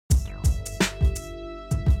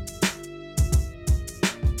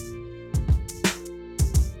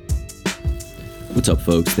What's up,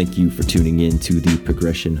 folks? Thank you for tuning in to the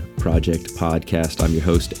Progression Project podcast. I'm your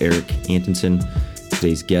host, Eric Antonson.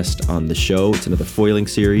 Today's guest on the show, it's another foiling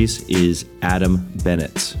series, is Adam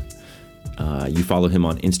Bennetts. You follow him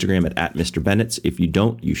on Instagram at Mr. Bennetts. If you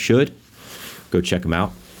don't, you should. Go check him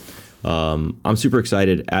out. I'm super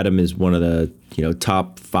excited. Adam is one of the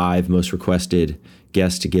top 5 most requested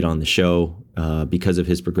guests to get on the show because of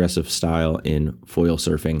his progressive style in foil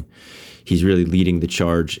surfing. He's really leading the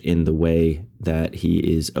charge in the way that he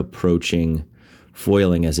is approaching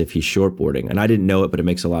foiling as if he's shortboarding. And I didn't know it, but it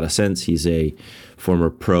makes a lot of sense. He's a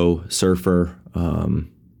former pro surfer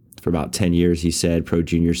for about 10 years, he said, pro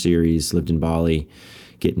junior series, lived in Bali,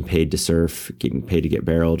 getting paid to surf, getting paid to get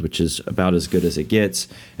barreled, which is about as good as it gets.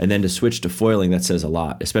 And then to switch to foiling, that says a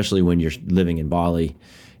lot, especially when you're living in Bali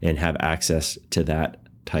and have access to that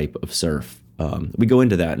type of surf. We go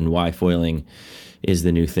into that and why foiling is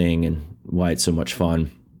the new thing and why it's so much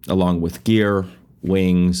fun, along with gear,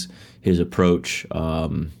 wings, his approach,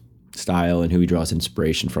 style, and who he draws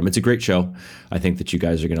inspiration from. It's a great show. I think that you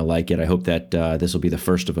guys are going to like it. I hope that this will be the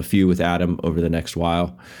first of a few with Adam over the next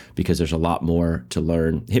while, because there's a lot more to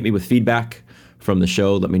learn. Hit me with feedback from the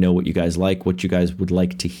show. Let me know what you guys like, what you guys would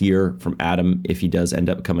like to hear from Adam if he does end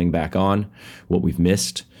up coming back on, what we've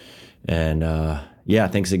missed. And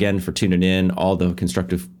thanks again for tuning in. All the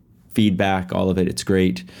constructive feedback, all of it. It's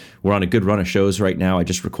great. We're on a good run of shows right now. I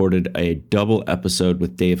just recorded a double episode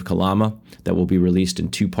with Dave Kalama that will be released in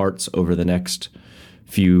 2 parts over the next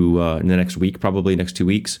in the next week, probably next 2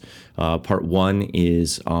 weeks. Part 1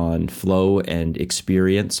 is on flow and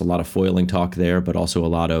experience, a lot of foiling talk there, but also a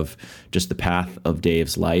lot of just the path of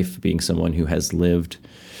Dave's life, being someone who has lived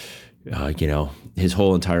his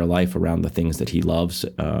whole entire life around the things that he loves,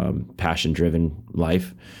 passion-driven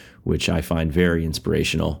life, which I find very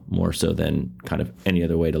inspirational, more so than kind of any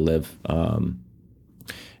other way to live.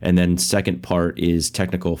 And then second part is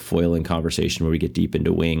technical foiling conversation, where we get deep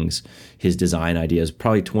into wings, his design ideas,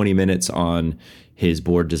 probably 20 minutes on his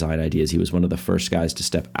board design ideas. He was one of the first guys to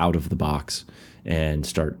step out of the box and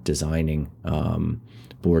start designing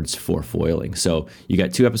boards for foiling. So you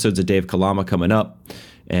got 2 episodes of Dave Kalama coming up,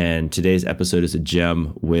 and today's episode is a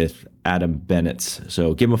gem with Adam Bennetts.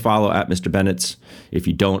 So give him a follow at Mr. Bennetts if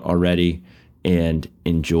you don't already, and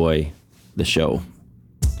enjoy the show.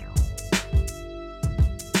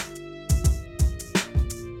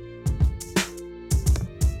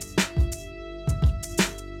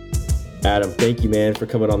 Adam, thank you, man, for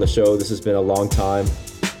coming on the show. This has been a long time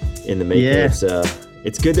in the making. Yeah.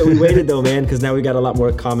 It's good that we waited though, man, because now we got a lot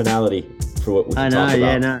more commonality for what we can talk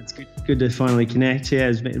about. It's good to finally connect. Yeah,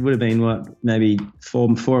 it would have been maybe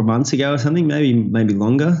four months ago or something, maybe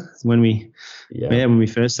longer when we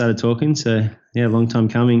first started talking. So yeah, long time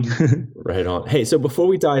coming. Right on. Hey, so before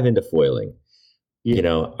we dive into foiling,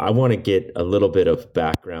 I want to get a little bit of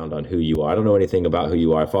background on who you are. I don't know anything about who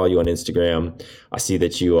you are. I follow you on Instagram. I see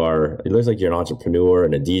that it looks like you're an entrepreneur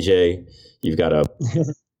and a DJ. You've got a,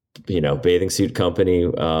 bathing suit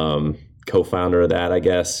company, co-founder of that, I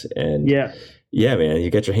guess. And yeah, man, you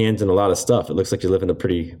got your hands in a lot of stuff. It looks like you're living a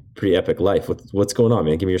pretty epic life. What's going on,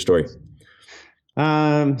 man? Give me your story.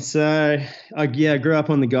 So I grew up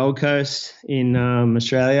on the Gold Coast in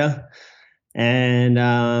Australia. And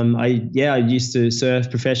I used to surf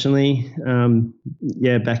professionally.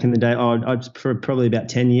 Back in the day, for probably about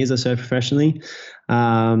 10 years I surfed professionally.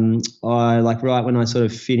 Right when I sort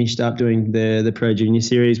of finished up doing the Pro Junior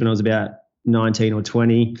series when I was about 19 or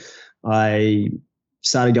 20, I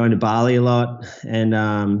started going to Bali a lot,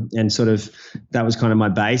 and sort of that was kind of my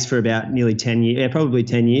base for about nearly 10 years, probably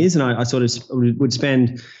 10 years. And I sort of would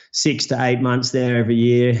spend 6 to 8 months there every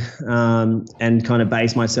year, and kind of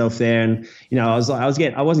base myself there. And, I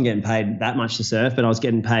wasn't getting paid that much to surf, but I was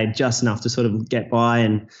getting paid just enough to sort of get by.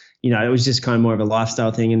 And, it was just kind of more of a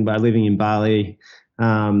lifestyle thing. And by living in Bali,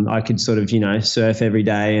 I could sort of, surf every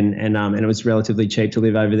day, and it was relatively cheap to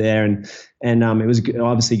live over there. And it was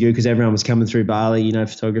obviously good because everyone was coming through Bali,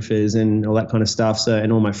 photographers and all that kind of stuff. So,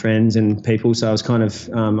 and all my friends and people. So I was kind of,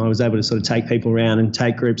 I was able to sort of take people around and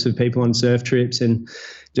take groups of people on surf trips and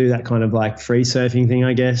do that kind of like free surfing thing,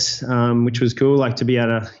 I guess, which was cool. Like to be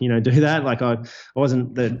able to, do that. Like I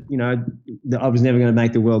wasn't I was never going to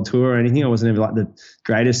make the world tour or anything. I wasn't ever like the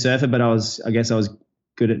greatest surfer, but I was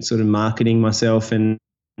good at sort of marketing myself and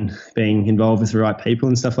being involved with the right people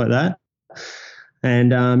and stuff like that.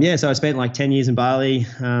 And so I spent like 10 years in Bali,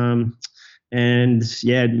 and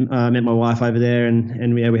I met my wife over there,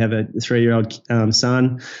 and we have a 3-year-old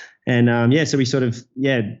son, and so we sort of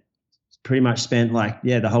pretty much spent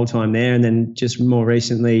the whole time there. And then just more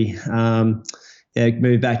recently,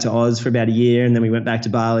 moved back to Oz for about a year, and then we went back to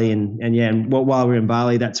Bali, and while we were in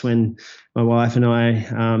Bali, that's when my wife and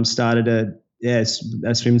I started a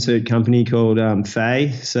swimsuit company called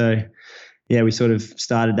Faye. So yeah, we sort of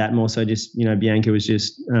started that more so just, Bianca was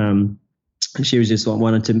just she was just like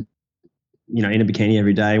wanted to, in a bikini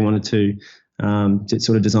every day, wanted to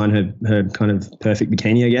sort of design her kind of perfect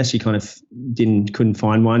bikini, I guess. She kind of couldn't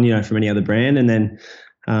find one, from any other brand, and then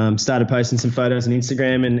started posting some photos on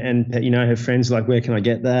Instagram, and her friends were like, where can I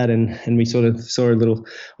get that? And we sort of saw a little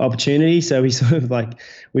opportunity. So we sort of like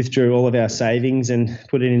withdrew all of our savings and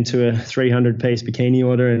put it into a 300-piece bikini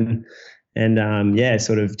order, and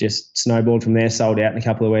sort of just snowballed from there, sold out in a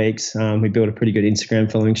couple of weeks. We built a pretty good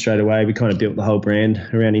Instagram following straight away. We kind of built the whole brand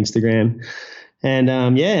around Instagram. And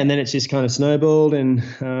and then it's just kind of snowballed, and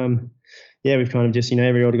we've kind of just,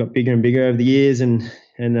 every order got bigger and bigger over the years, and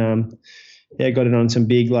got it on some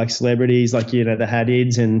big like celebrities like, the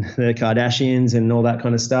Hadids and the Kardashians and all that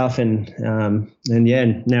kind of stuff. And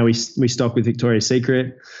now we stock with Victoria's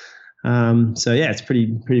Secret. It's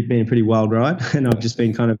been a pretty wild ride. And I've just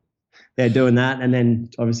been kind of, doing that. And then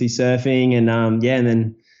obviously surfing, and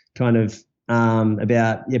then kind of,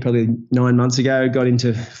 probably 9 months ago, got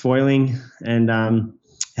into foiling, and,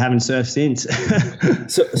 haven't surfed since.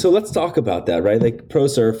 So let's talk about that, right? Like pro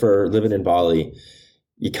surfer living in Bali,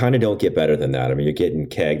 you kind of don't get better than that. I mean, you're getting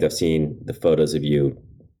kegged. I've seen the photos of you,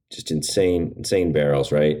 just insane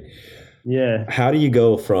barrels, right? Yeah. How do you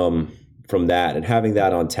go from that and having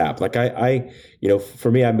that on tap? Like I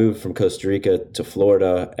for me, I moved from Costa Rica to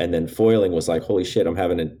Florida, and then foiling was like, holy shit, I'm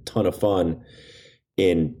having a ton of fun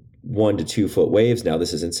in 1 to 2 foot waves now.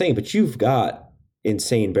 This is insane. But you've got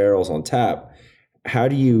insane barrels on tap. How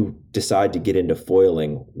do you decide to get into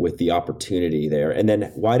foiling with the opportunity there? And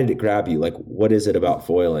then why did it grab you? Like, what is it about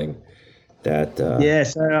foiling that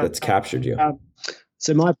that's captured you?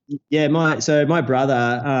 So my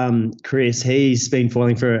brother, Chris, he's been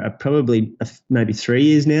foiling for maybe 3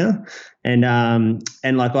 years now. And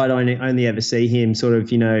like I'd only ever see him sort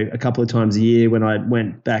of, a couple of times a year when I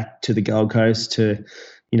went back to the Gold Coast to,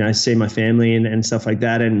 see my family and stuff like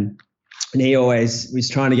that. And he always was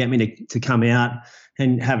trying to get me to come out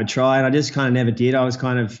and have a try. And I just kind of never did. I was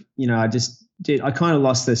kind of, I kind of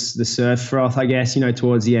lost the surf froth, I guess,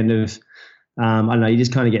 towards the end of, I don't know, you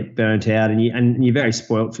just kind of get burnt out, and you're very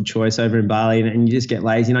spoilt for choice over in Bali, and you just get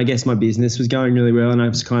lazy. And I guess my business was going really well, and that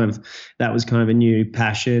was kind of a new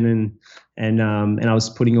passion, and I was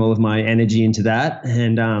putting all of my energy into that.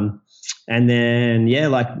 And then,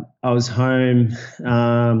 like I was home,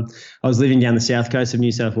 I was living down the south coast of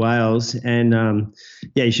New South Wales, and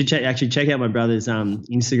you should check out my brother's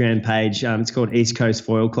Instagram page. It's called East Coast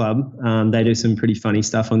Foil Club. They do some pretty funny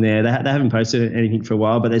stuff on there. They haven't posted anything for a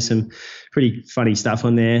while, but there's some pretty funny stuff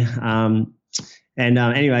on there.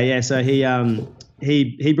 So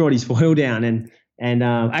he brought his foil down, and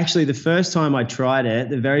actually the first time I tried it,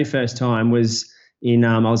 the very first time was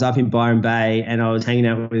I was up in Byron Bay, and I was hanging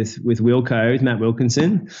out with Wilco, with Matt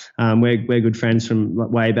Wilkinson. We're good friends from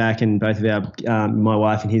way back, and both of my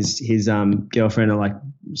wife and his girlfriend are like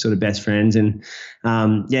sort of best friends. And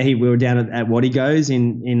we were down at What He Goes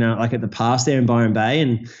in like at the pass there in Byron Bay,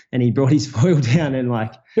 and he brought his foil down, and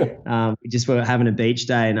like we just were having a beach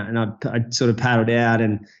day, and I sort of paddled out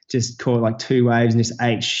and just caught like 2 waves and just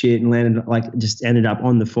ate shit and just ended up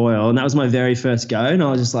on the foil. And that was my very first go, and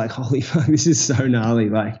I was just like, holy fuck, this is so gnarly.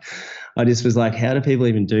 Like I just was like, how do people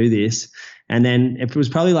even do this? And then it was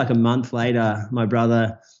probably like a month later, my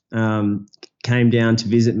brother came down to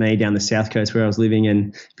visit me down the south coast where I was living,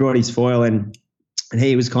 and brought his foil, and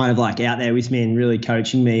he was kind of like out there with me and really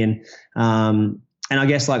coaching me. And I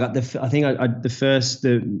guess like with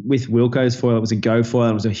Wilco's foil, it was a Go foil.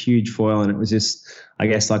 It was a huge foil, and it was just, I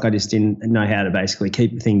guess like I just didn't know how to basically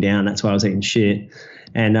keep the thing down. That's why I was eating shit.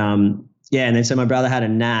 And and then so my brother had a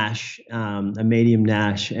Nash, a medium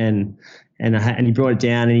Nash, and he brought it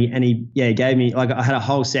down, and he gave me, like, I had a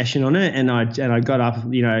whole session on it, and I got up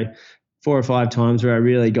 4 or 5 times where I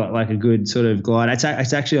really got like a good sort of glide.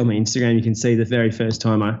 It's actually on my Instagram. You can see the very first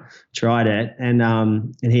time I tried it, and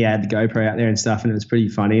he had the GoPro out there and stuff, and it was pretty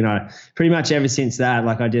funny. And I pretty much ever since that,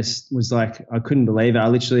 like I just was like, I couldn't believe it. I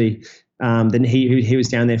literally, then he was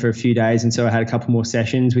down there for a few days, and so I had a couple more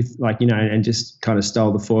sessions with and just kind of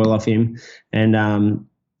stole the foil off him. And and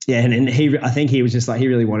I think he was just like, he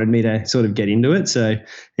really wanted me to sort of get into it. So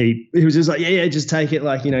he was just like, yeah, just take it.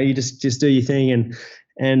 Like, you just do your thing.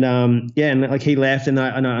 And like he left, and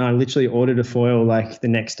I literally ordered a foil like the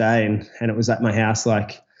next day, and it was at my house.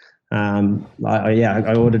 Like,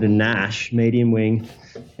 I ordered a Nash medium wing,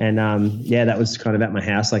 and that was kind of at my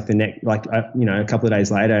house like a couple of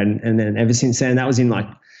days later, and then ever since then, that was in like,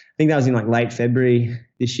 I think that was in like late February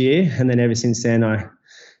this year. And then ever since then, I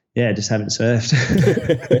just haven't surfed.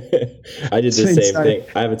 I did the same thing.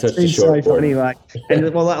 I haven't touched a shortboard. So funny, like,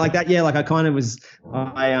 and well, like that, yeah. Like I kind of was,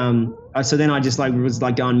 so then I just like was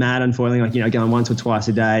like going mad on foiling, like, you know, going once or twice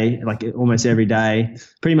a day, like almost every day,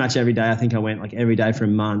 pretty much every day. I think I went like every day for a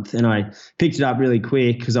month, and I picked it up really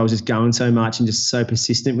quick because I was just going so much and just so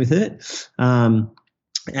persistent with it.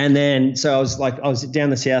 And then so I was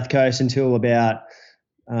down the south coast until about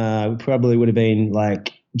probably would have been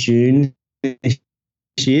like June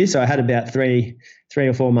year. So I had about three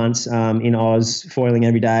or 4 months in Oz foiling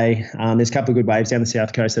every day. There's a couple of good waves down the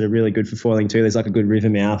south coast that are really good for foiling too. There's like a good river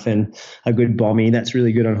mouth and a good bommy that's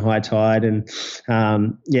really good on high tide. And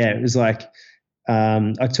it was like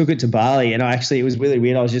I took it to Bali, and it was really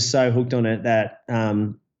weird. I was just so hooked on it that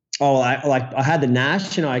I had the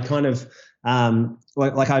Nash, and I kind of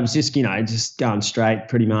like I was just, you know, just going straight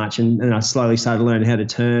pretty much, and I slowly started learning how to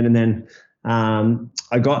turn, and then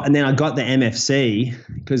I got the MFC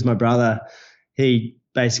because my brother, he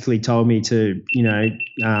basically told me to, you know,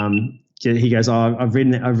 he goes, I've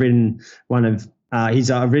ridden one of,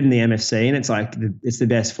 I've ridden the MFC, and it's like, it's the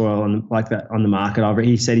best foil on like that on the market.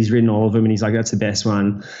 He said he's ridden all of them, and he's like, that's the best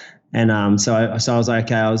one. And so I was like,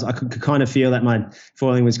 okay, I could kind of feel that my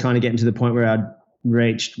foiling was kind of getting to the point where I'd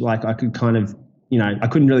reached, like I could kind of, you know, I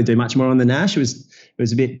couldn't really do much more on the Nash. It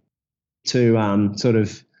was a bit too sort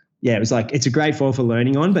of, yeah, it was like, it's a great foil for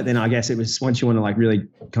learning on, but then I guess it was, once you want to like really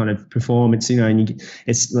kind of perform, it's, you know, and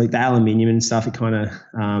it's like the aluminium and stuff, it kind of,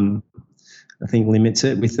 I think limits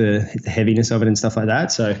it with the heaviness of it and stuff like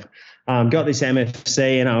that. So got this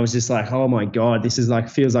MFC, and I was just like, oh my God, this is like,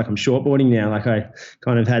 feels like I'm shortboarding now. Like I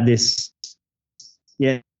kind of had this,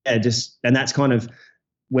 and that's kind of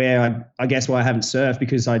where I guess why I haven't surfed,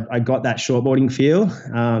 because I got that shortboarding feel,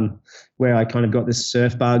 where I kind of got this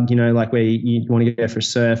surf bug, you know, like where you want to go for a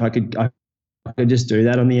surf. I could just do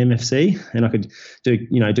that on the MFC, and I could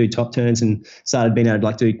do top turns, and started being able to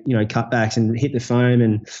like do, you know, cutbacks and hit the foam,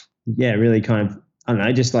 and really kind of, I don't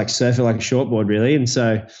know, just like surf it like a shortboard really. And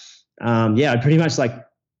so, I pretty much like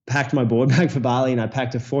packed my board bag for Bali, and I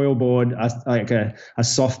packed a foil board, like a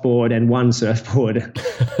soft board, and one surfboard,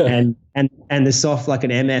 and the soft, like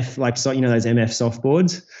an MF, like, so, you know, those MF soft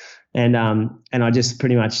boards, and I just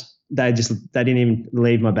pretty much, they didn't even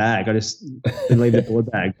leave my bag. I just didn't leave the board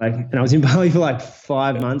bag, like, and I was in Bali for like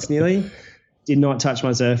 5 months nearly, did not touch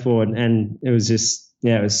my surfboard, and it was just,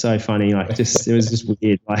 it was so funny. Like, just, it was just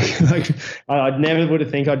weird. Like I never would have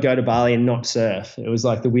think I'd go to Bali and not surf. It was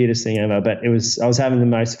like the weirdest thing ever, but I was having the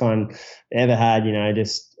most fun I ever had, you know,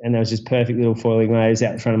 and there was just perfect little foiling waves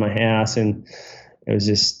out in front of my house, and it was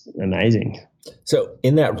just amazing. So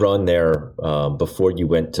in that run there, before you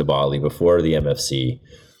went to Bali, before the MFC,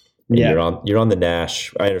 you're on the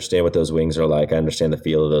Nash. I understand what those wings are like. I understand the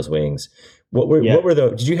feel of those wings. What were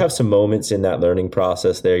did you have some moments in that learning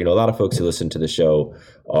process there? You know, a lot of folks who listen to the show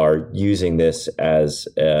are using this as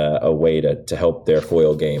a way to help their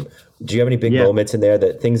foil game. Do you have any big moments in there,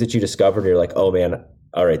 that things that you discovered and you're like, oh man,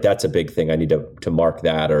 all right, that's a big thing, I need to mark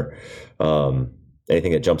that, or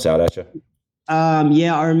anything that jumps out at you?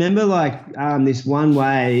 I remember like this one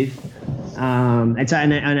wave, and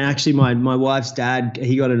actually my wife's dad,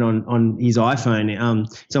 he got it on his iPhone.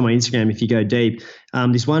 It's on my Instagram if you go deep.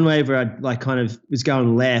 This one wave where I like kind of was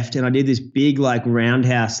going left, and I did this big like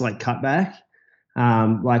roundhouse like cutback,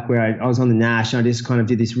 like where I was on the Nash, and I just kind of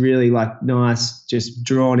did this really like nice, just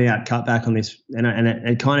drawn out cutback on this, and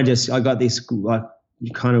it kind of just, I got this like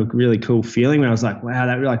kind of really cool feeling where I was like, wow,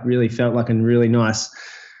 that really felt like a really nice,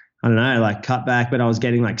 I don't know, like cut back, but I was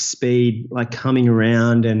getting like speed, like coming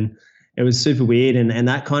around, and it was super weird. And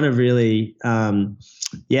that kind of really,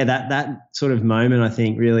 that sort of moment, I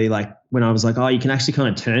think really, like when I was like, oh, you can actually kind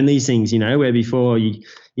of turn these things, you know, where before you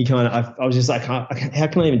kind of, I was just like, how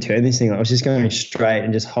can I even turn this thing? I was just going straight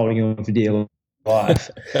and just holding on for dear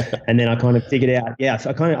life. And then I kind of figured out, I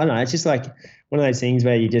don't know, it's just like one of those things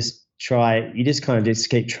where you just kind of just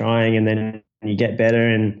keep trying, and then you get better.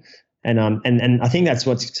 And I think that's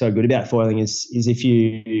what's so good about foiling is if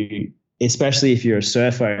you, especially if you're a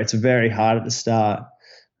surfer, it's very hard at the start.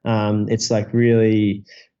 It's like really,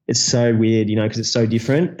 it's so weird, you know, because it's so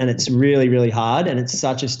different, and it's really, really hard, and it's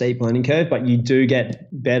such a steep learning curve, but you do get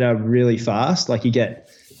better really fast. Like you get,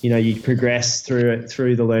 you know, you progress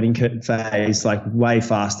through the learning phase like way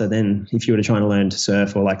faster than if you were trying to learn to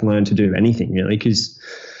surf or like learn to do anything really, because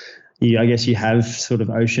I guess you have sort of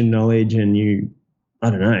ocean knowledge, and I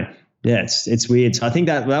don't know. Yeah, it's weird. So I think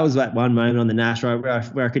that was that one moment on the Nash where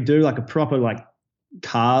I could do like a proper like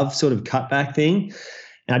carve sort of cutback thing,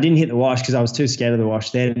 And I didn't hit the wash because I was too scared of the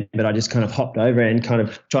wash then, but I just kind of hopped over it and kind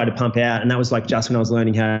of tried to pump out. And that was like just when I was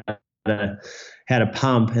learning how to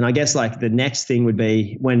pump. And I guess like the next thing would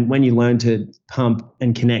be when you learn to pump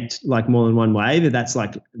and connect like more than one wave, that's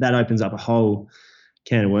like, that opens up a whole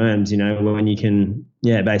can of worms, when you can,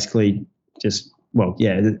 basically just,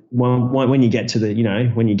 when you get to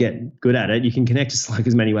the, when you get good at it, you can connect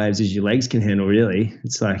as many waves as your legs can handle, really.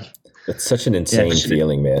 It's like, it's such an insane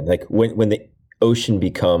feeling, man. Like when the ocean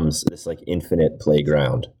becomes this like infinite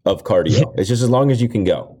playground of cardio, it's just as long as you can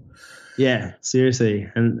go. Yeah, seriously.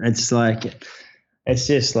 And it's just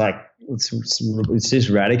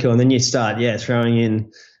radical. And then you start, throwing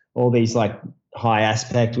in all these like high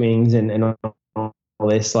aspect wings and all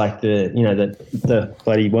this, like the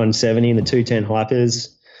bloody 170 and the 210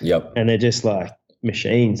 hypers. Yep. And they're just like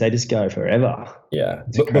machines. They just go forever. Yeah.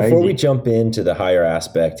 Before we jump into the higher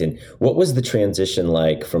aspect, and what was the transition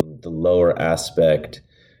like from the lower aspect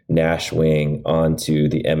Nash wing onto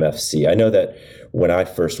the MFC? I know that when I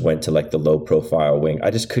first went to like the low profile wing,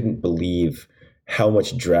 I just couldn't believe how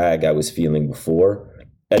much drag I was feeling before.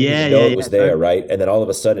 And it was there, right? And then all of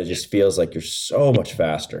a sudden it just feels like you're so much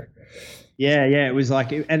faster. Yeah, it was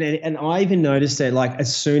like, and I even noticed it like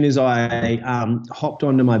as soon as I hopped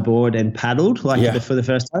onto my board and paddled, for the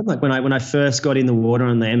first time, like when I first got in the water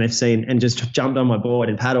on the MFC and just jumped on my board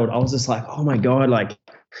and paddled, I was just like, oh my God, like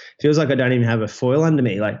feels like I don't even have a foil under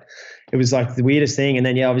me. Like it was like the weirdest thing. And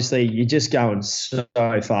then obviously you're just going so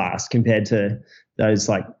fast compared to those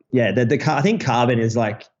like, I think carbon is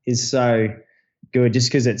so good just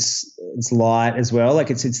because it's light as well. Like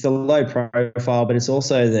it's the low profile, but it's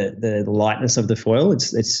also the lightness of the foil.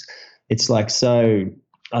 It's like, so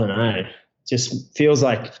I don't know, just feels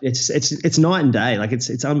like it's night and day. Like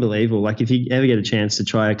it's unbelievable. Like if you ever get a chance to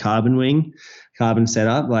try a carbon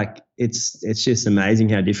setup, like it's just amazing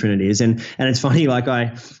how different it is. And it's funny, like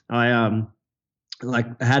I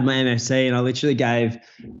had my MFC and I literally gave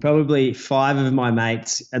probably at least 5 of my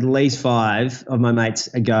mates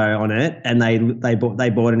a go on it, and they bought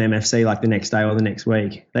an MFC like the next day or the next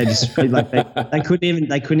week. They just like they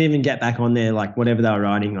couldn't even get back on there, like whatever they were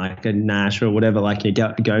riding, like a Nash or whatever, like a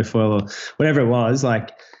go foil or whatever it was.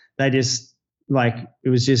 Like they just like it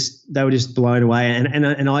was just they were just blown away,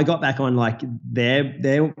 and I got back on like their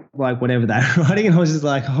like whatever they were riding, and I was just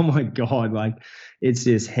like, oh my God, like it's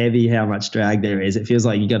just heavy how much drag there is. It feels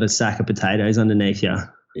like you got a sack of potatoes underneath you.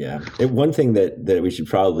 Yeah. And one thing that we should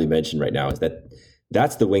probably mention right now is that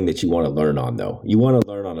that's the wing that you want to learn on, though. You want to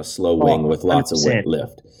learn on a slow wing with lots 100%. Of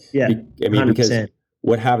lift. Yeah. I mean, 100%. Because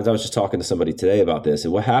what happens, I was just talking to somebody today about this,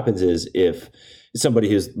 and what happens is if somebody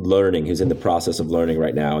who's in the process of learning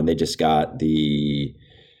right now, and they just got the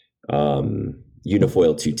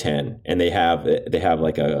Unifoil 210, and they have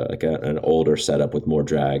like an older setup with more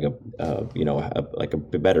drag, like a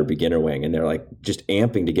better beginner wing, and they're like just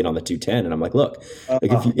amping to get on the 210, and I'm like, look,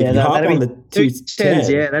 like if you hop on the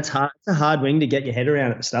 210, that's hard. It's a hard wing to get your head around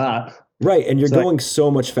at the start, right? And you're going so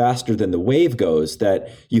much faster than the wave goes that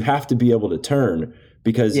you have to be able to turn,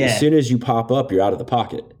 because as soon as you pop up, you're out of the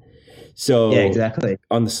pocket. So exactly.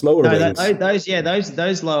 On the slower wings,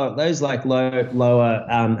 those lower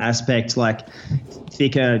aspects, like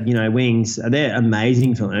thicker, wings, they're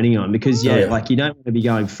amazing for learning on, because like you don't want to be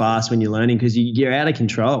going fast when you're learning, because you're out of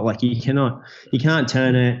control. Like you can't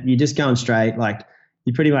turn it. You're just going straight. Like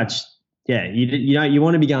you pretty much, you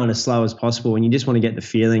want to be going as slow as possible, and you just want to get the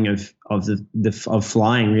feeling of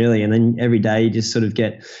flying, really. And then every day you just sort of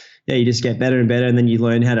get. Yeah, you just get better and better, and then you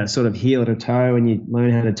learn how to sort of heel at a toe, and you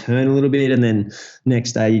learn how to turn a little bit, and then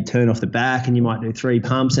next day you turn off the back, and you might do 3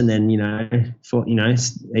 pumps, and then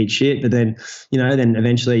eat shit, but then then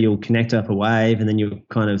eventually you'll connect up a wave, and then you'll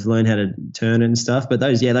kind of learn how to turn it and stuff. But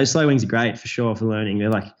those slow wings are great for sure for learning.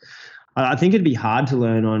 They're like, I think it'd be hard to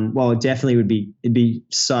learn on. Well, it definitely would be. It'd be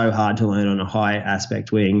so hard to learn on a high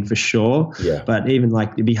aspect wing for sure. Yeah. But even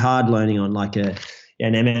like it'd be hard learning on like an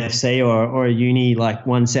MFC or a uni like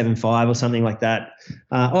 175 or something like that.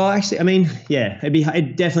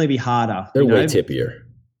 It'd definitely be harder. They're way tippier.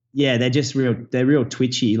 Yeah, they're real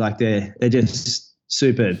twitchy. Like they're just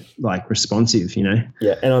super like responsive,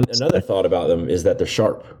 Yeah, and another thought about them is that they're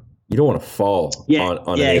sharp. You don't want to fall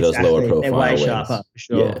on any of those lower profile they're way wings. sharper, for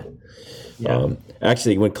sure. Yeah.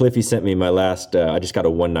 Actually, when Cliffy sent me my last, I just got a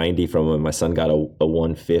 190 from him. My son got a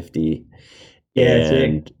 150. Yeah,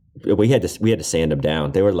 and we had to sand them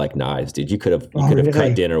down. They were like knives, dude. You could have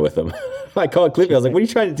cut dinner with them. I called Cliffy. I was like, "What are you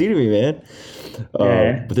trying to do to me, man?"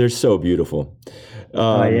 But they're so beautiful.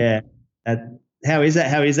 How is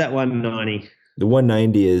that 190? The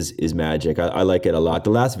 190 is magic. I like it a lot. The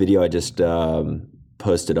last video I just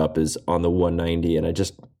posted up is on the 190, and I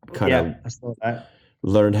just kind of I saw that.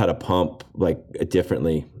 learned how to pump like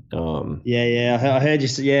differently. I heard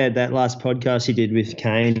you. Yeah, that last podcast you did with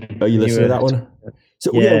Kane. Oh, you listened to that one?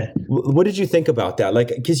 So yeah. What did you think about that? Like,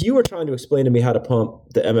 because you were trying to explain to me how to pump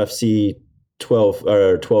the MFC 12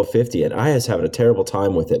 or 1250, and I was having a terrible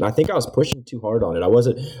time with it. And I think I was pushing too hard on it. I was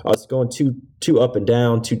going too up and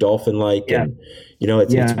down, too dolphin like, and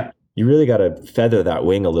it's you really got to feather that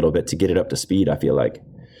wing a little bit to get it up to speed, I feel like.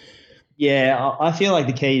 Yeah, I feel like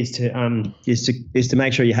the key is to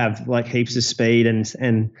make sure you have like heaps of speed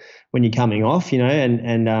and when you're coming off,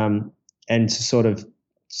 and to sort of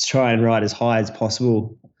try and ride as high as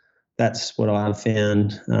possible. That's what I've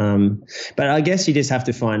found. But I guess you just have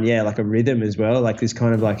to find like a rhythm as well. Like there's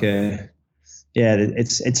kind of like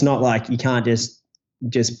it's not like you can't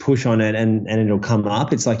just push on it and it'll come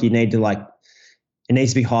up. It's like you need to it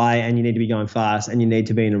needs to be high and you need to be going fast and you need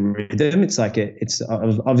to be in a rhythm. It's like it's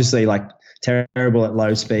obviously like terrible at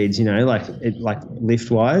low speeds, like lift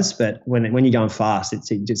wise, but when you're going fast,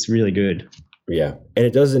 it's really good. Yeah. And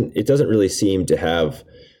it doesn't really seem to have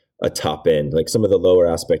a top end, like some of the lower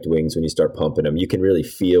aspect wings, when you start pumping them, you can really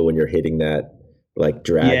feel when you're hitting that like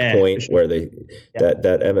drag point where that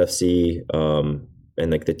MFC,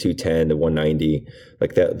 and like the 210, the 190,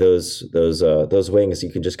 like that, those wings,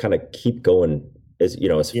 you can just kind of keep going as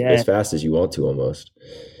fast as you want to almost.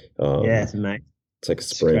 It's amazing. It's like a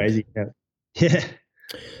sprint. It's crazy. Yeah.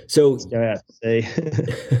 So let's go out to see.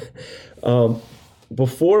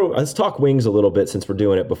 Before, let's talk wings a little bit since we're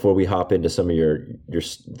doing it before we hop into some of your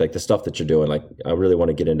like the stuff that you're doing. Like I really want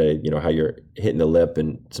to get into, how you're hitting the lip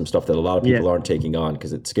and some stuff that a lot of people aren't taking on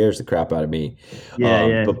because it scares the crap out of me.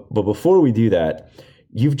 But before we do that,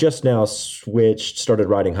 you've just now started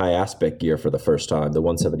riding high aspect gear for the first time, the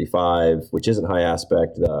 175, which isn't high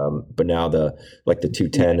aspect, but now the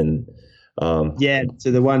 210 and so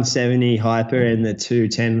the 170 hyper and the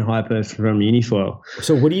 210 hyper from Unifoil.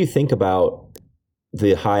 So what do you think about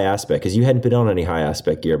the high aspect? Because you hadn't been on any high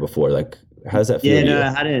aspect gear before. Like, how does that feel? Yeah, no, I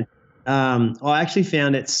hadn't. I actually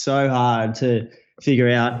found it so hard to figure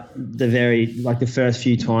out the first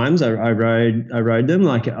few times I rode them.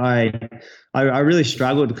 Like I really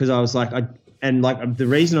struggled because I was like, the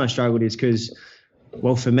reason I struggled is because,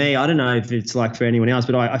 well, for me, I don't know if it's like for anyone else,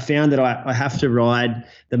 but I found that I have to ride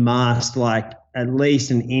the mast like at least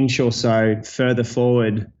an inch or so further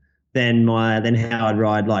forward than how I'd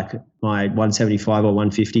ride like my 175 or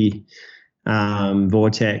 150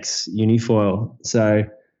 Vortex Unifoil. So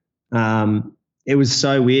it was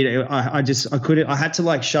so weird. I had to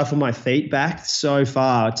like shuffle my feet back so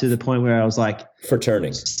far to the point where I was like for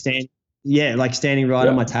turning, standing right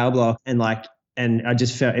on my tail block and I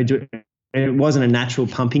just felt it wasn't a natural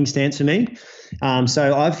pumping stance for me.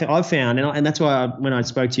 So I've found, and that's why when I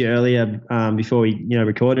spoke to you earlier before we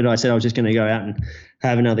recorded, I said I was just going to go out and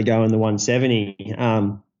have another go in the 170.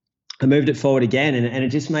 I moved it forward again, and it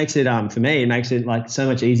just makes it for me, it makes it like so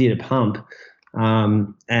much easier to pump,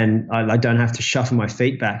 and I don't have to shuffle my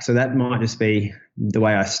feet back. So that might just be the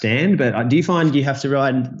way I stand. But do you find you have to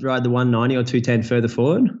ride the 190 or 210 further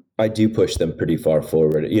forward? I do push them pretty far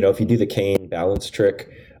forward. If you do the cane balance trick,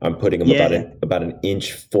 I'm putting them about an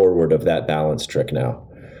inch forward of that balance trick now.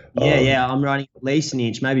 I'm riding at least an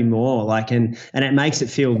inch, maybe more. And it makes it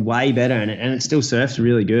feel way better, and it still surfs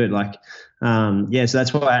really good. So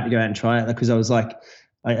that's why I had to go out and try it, because I was like,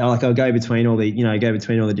 I'll go between all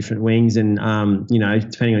the different wings and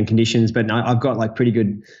depending on conditions. But I've got like pretty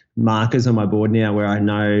good markers on my board now where I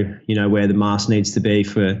know where the mast needs to be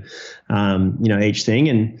for each thing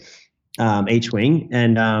and each wing.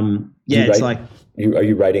 And it's like. Are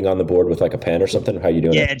you writing on the board with like a pen or something? How are you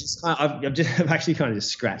doing? Yeah, I've actually kind of just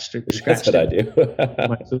scratched it. That's what I do.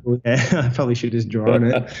 I probably should just draw on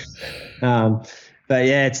it. But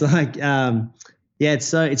yeah, it's like it's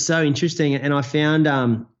so interesting, and I found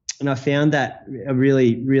that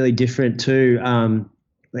really really different too.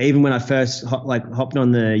 Even when I first hopped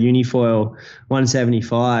on the Unifoil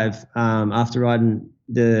 175 after riding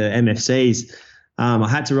the MFCs, I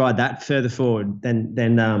had to ride that further forward than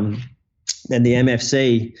the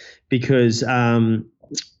MFC because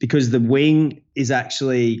the wing is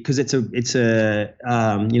actually, because it's a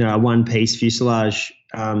a one piece fuselage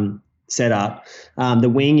setup. The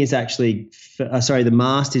wing is actually the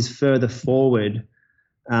mast is further forward,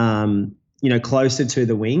 closer to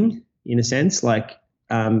the wing in a sense,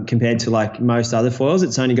 compared to like most other foils.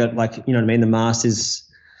 It's only got the mast is.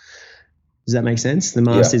 Does that make sense? The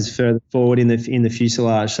mast is further forward in the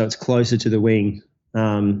fuselage, so it's closer to the wing.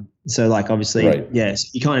 So obviously, right.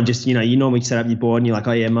 Yes, you kind of just, you normally set up your board and you're like,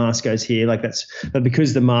 oh yeah, mast goes here. But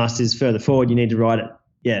because the mast is further forward, you need to ride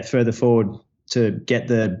it, further forward to get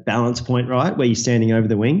the balance point right where you're standing over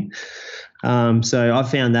the wing. So I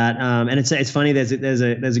found that, and it's funny. There's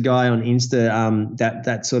a guy on Insta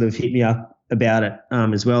that sort of hit me up about it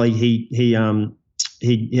as well. He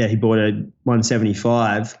bought a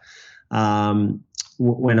 175.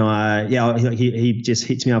 When he just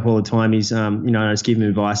hits me up all the time. He's I just give him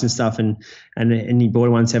advice and stuff, and he bought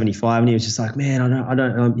a 175, and he was just like, man, I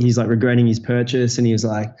don't. He's like regretting his purchase, and he's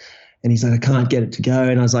like, I can't get it to go,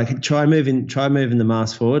 and I was like, try moving the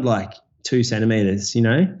mast forward like 2 centimeters,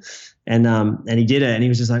 and he did it, and he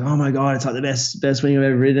was just like, oh my god, it's like the best wing I've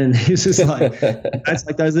ever ridden. He was just like, it's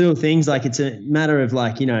like those little things, like it's a matter of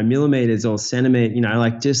like millimeters or centimeter,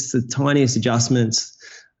 like just the tiniest adjustments.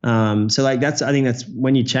 So like I think that's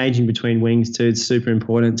when you're changing between wings too, it's super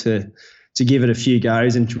important to give it a few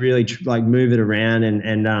goes and to really like move it around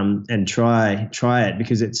and try it,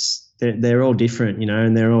 because they're all different,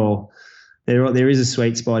 and there is a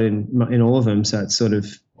sweet spot in all of them. So it's sort of,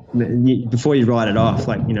 before you write it off,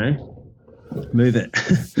 like, move it.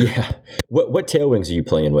 Yeah. What tail wings are you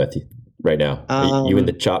playing with right now? Are you in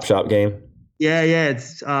the chop shop game? Yeah.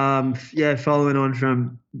 It's following on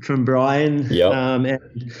from Brian, yep.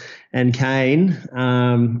 and Kane.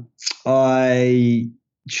 I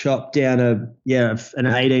chopped down an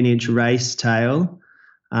 18-inch race tail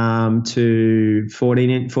to 14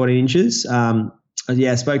 inches. I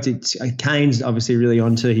spoke to Kane's obviously really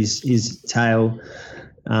onto his tail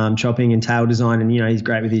chopping and tail design, and he's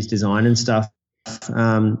great with his design and stuff.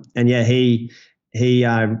 He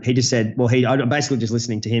just said, I'm basically just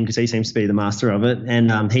listening to him because he seems to be the master of it.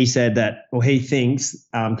 And he said that, he thinks,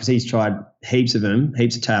 because he's tried heaps of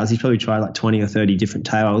tails, he's probably tried like 20 or 30 different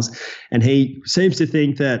tails. And he seems to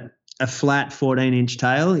think that a flat 14-inch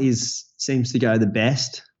tail seems to go the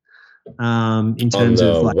best in terms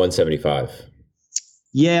of like 175.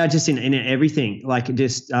 Yeah, just in everything. Like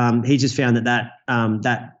just he just found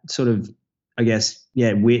that sort of, I guess,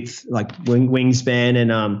 width, like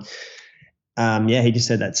wingspan, and he just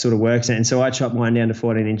said that sort of works. And so I chopped mine down to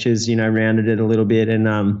 14 inches, rounded it a little bit,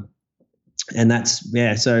 and that's,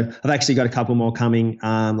 so I've actually got a couple more coming,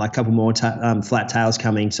 like a couple more flat tails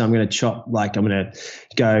coming. So I'm going to chop, like I'm going to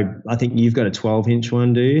go, I think you've got a 12-inch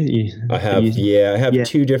one, do you? I have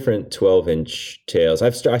 2 different 12-inch tails. I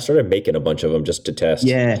started making a bunch of them just to test.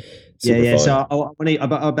 Yeah. Super fun. So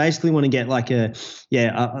I basically want to get like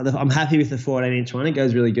I'm happy with the 14-inch one. It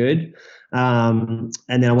goes really good. And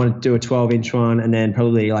then I want to do a 12-inch one, and then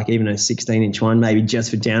probably like even a 16-inch one, maybe just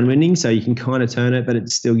for downwinding, so you can kind of turn it, but it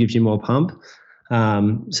still gives you more pump.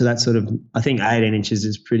 So that's sort of, I think 18 inches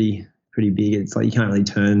is pretty big. It's like you can't really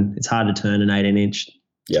turn. It's hard to turn an 18-inch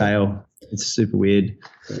tail. It's super weird.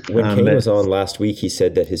 When Kane was on last week, he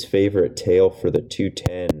said that his favorite tail for the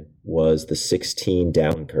 210 was the 16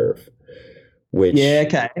 down curve, which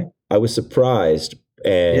I was surprised.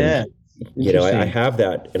 And I have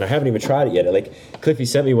that, and I haven't even tried it yet. Like Cliffy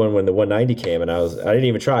sent me one when the 190 came, and I didn't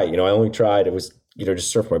even try it. I only tried, it was,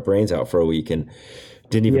 just surf my brains out for a week and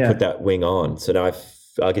didn't even put that wing on. So now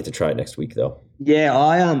I'll get to try it next week though. Yeah.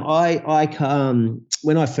 I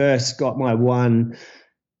when I first got my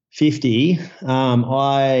 150,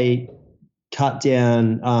 I cut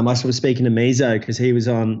down, I was speaking to Mizo because he was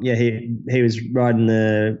on, he was riding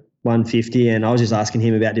the 150, and I was just asking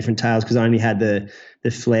him about different tails because I only had the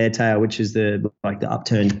flare tail, which is the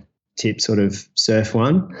upturned tip sort of surf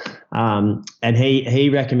one. And he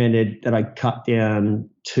recommended that I cut down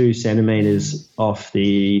 2 centimeters off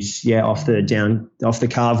the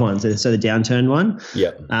carve one, so the downturned one.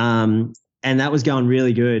 Yeah. And that was going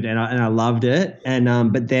really good, and I loved it.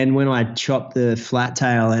 And but then when I chopped the flat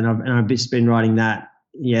tail, and I've just been riding that,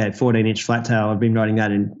 14-inch flat tail. I've been riding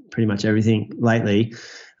that in pretty much everything lately.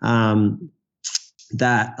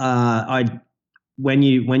 When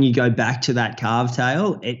you go back to that carved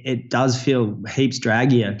tail, it does feel heaps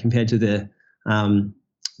draggier compared to the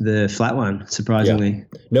flat one, surprisingly. Yeah.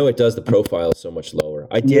 No, it does. The profile is so much lower.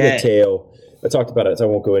 I did a tail. I talked about it, so I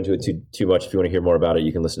won't go into it too much. If you want to hear more about it,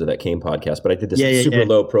 you can listen to that Kane podcast. But I did this super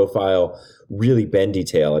low profile, really bendy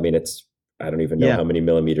tail. I mean, I don't even know how many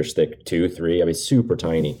millimeters thick, 2, 3. I mean, super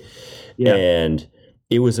tiny. Yeah. And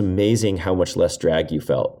it was amazing how much less drag you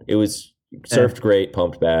felt. It was surfed great,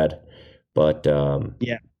 pumped bad, but I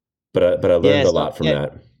learned a lot from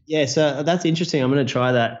that. Yeah, so that's interesting. I'm going to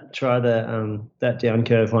try that down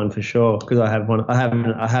curve one for sure, because I have one. I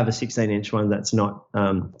have a 16-inch one that's not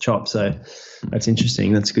chopped. So that's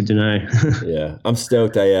interesting. That's good to know. Yeah, I'm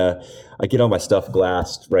stoked. I get all my stuff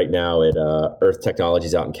glassed right now at Earth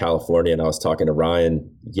Technologies out in California, and I was talking to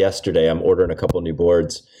Ryan yesterday. I'm ordering a couple new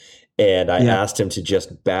boards. And I asked him to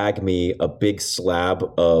just bag me a big slab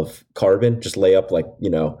of carbon, just lay up like,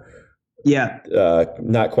 Yeah.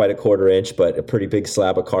 Not quite a 1/4 inch, but a pretty big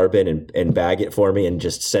slab of carbon, and bag it for me and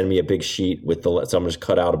just send me a big sheet with so I'm just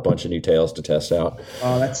cut out a bunch of new tails to test out.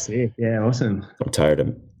 Oh, that's sick. Yeah, awesome. I'm tired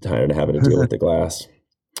of having to deal with the glass.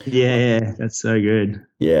 Yeah, that's so good.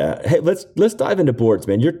 Yeah. Hey, let's dive into boards,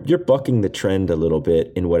 man. You're bucking the trend a little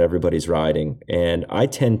bit in what everybody's riding, and I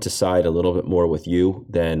tend to side a little bit more with you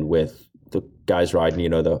than with the guys riding,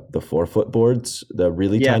 the 4-foot boards, the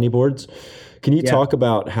really tiny boards. Can you talk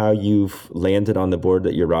about how you've landed on the board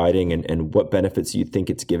that you're riding and what benefits you think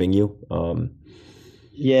it's giving you?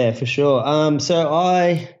 Yeah, for sure. I've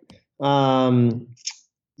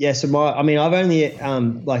only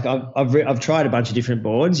I've tried a bunch of different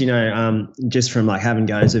boards, just from like having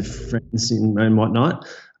goes of friends and whatnot.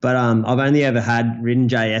 But I've only ever ridden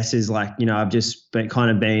JSs. I've just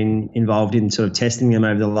been involved in sort of testing them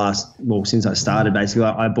over the since I started. Basically,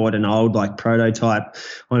 I bought an old prototype,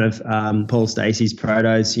 one of Paul Stacey's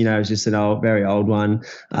protos. It was just an very old one.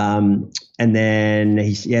 And then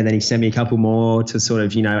he sent me a couple more to sort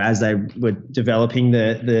of, as they were developing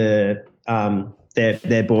their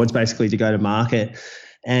boards basically to go to market.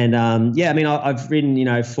 And I've ridden,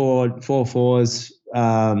 4.4s,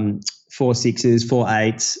 4.6s,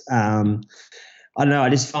 4.8s. I don't know. I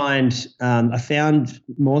just find I found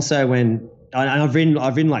more so when I've ridden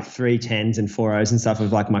like 3.10s and 4.0s and stuff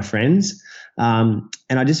with like my friends, and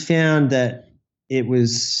I just found that it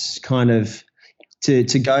was kind of to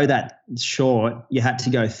go that short, you had to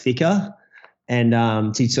go thicker, and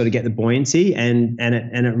to sort of get the buoyancy, and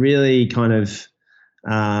it really kind of.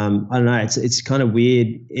 I don't know. It's kind of weird,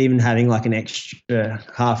 even having like an extra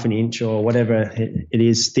 1/2 inch or whatever it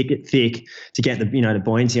is thick to get the the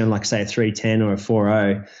buoyancy on like say a 3.10 or a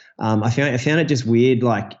 4.0. I found it just weird.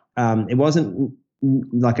 Like it wasn't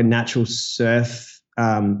like a natural surf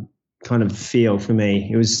kind of feel for me.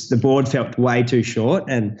 It was the board felt way too short,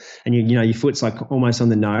 and your foot's like almost on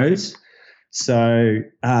the nose. So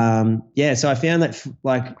so I found that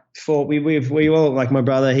we all, like my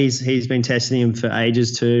brother, he's been testing him for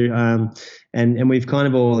ages too, and we've kind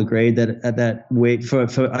of all agreed that at that weight for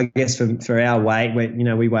I guess for our weight,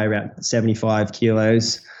 we weigh around 75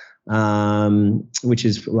 kilos, which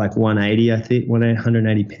is like 180, I think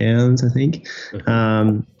 180 pounds, I think.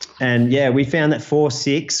 And we found that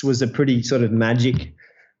 4.6 was a pretty sort of magic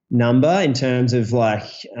number in terms of like.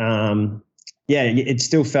 It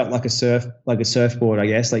still felt like a surfboard, I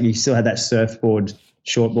guess. Like you still had that surfboard,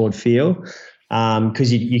 shortboard feel,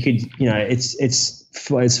 because you could, it's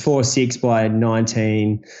 4.6 by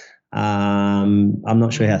 19. I'm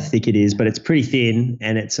not sure how thick it is, but it's pretty thin,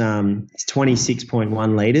 and it's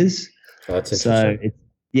 26.1 liters. Oh, that's interesting.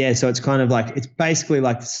 So it's kind of like it's basically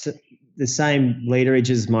like the same literage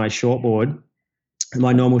as my shortboard.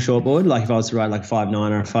 My normal shortboard, like if I was to ride like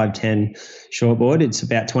 5.9 or a 5.10 shortboard, it's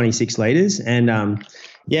about 26 liters. And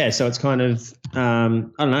so it's kind of I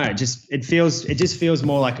don't know, it just feels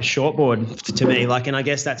more like a shortboard to me. Like, and I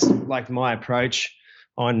guess that's like my approach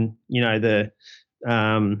on, my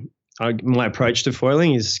approach to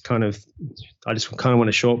foiling is kind of, I just kind of want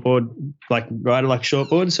a shortboard, like ride it like a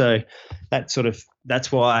shortboard. So that's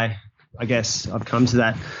why I guess I've come to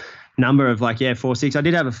that number of 4.6. I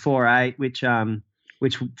did have a 4.8,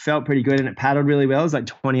 which felt pretty good, and it paddled really well. It was like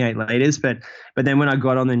 28 liters, but then when I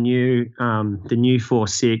got on the new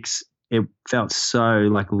 4.6, it felt so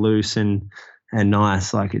like loose and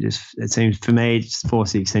nice. Like it seems, for me,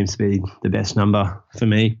 4.6 seems to be the best number for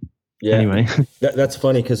me. Yeah. Anyway, that's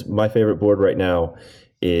funny because my favorite board right now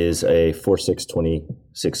is a 4.6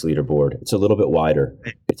 26 liter board. It's a little bit wider.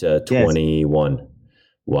 It's a 21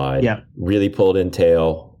 wide. Yeah. Really pulled in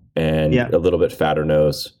tail and a little bit fatter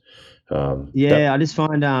nose. I just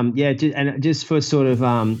find and just for sort of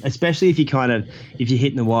especially if you're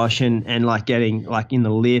hitting the wash and like getting like in the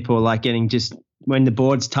lip, or like getting just when the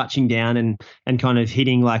board's touching down and kind of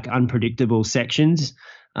hitting like unpredictable sections,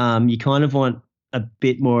 you kind of want a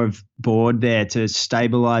bit more of board there to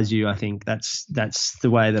stabilize you. I think that's the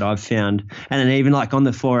way that I've found. And then even like on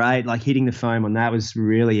the 4.8, like hitting the foam on that was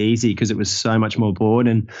really easy because it was so much more board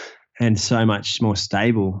and so much more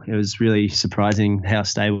stable. It was really surprising how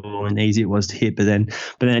stable and easy it was to hit. But then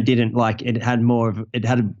it didn't, like, it had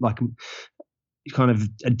like kind of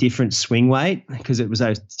a different swing weight because it was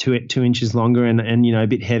those 2 inches longer and a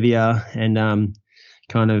bit heavier and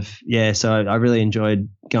so I really enjoyed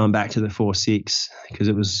going back to the 4.6 because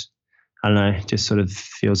it was, I don't know, just sort of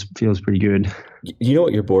feels pretty good. You know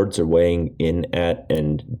what your boards are weighing in at,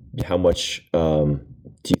 and how much do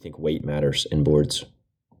you think weight matters in boards?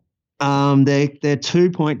 They're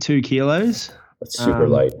 2.2 kilos. That's super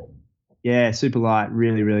light. Yeah, super light,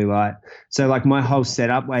 really, really light. So like my whole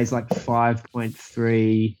setup weighs like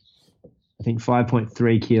 5.3 I think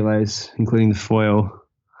 5.3 kilos, including the foil.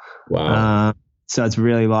 Wow. So it's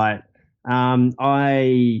really light.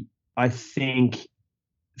 I think.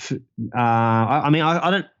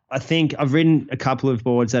 I think I've ridden a couple of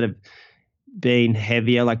boards that have been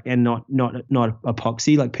heavier, like, and not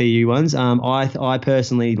epoxy, like PU ones. I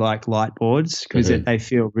personally like light boards because they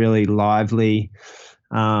feel really lively,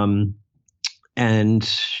 and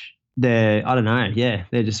I don't know,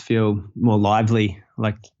 they just feel more lively.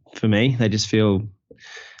 Like for me, they just feel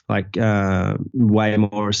like way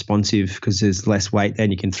more responsive because there's less weight,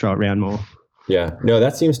 then you can throw it around more. Yeah, no,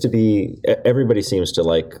 that seems to be, everybody seems to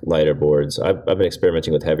like lighter boards. I've been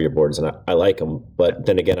experimenting with heavier boards and I like them, but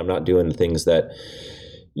then again, I'm not doing the things that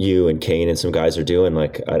you and Kane and some guys are doing.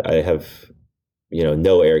 Like I have,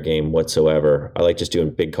 no air game whatsoever. I like just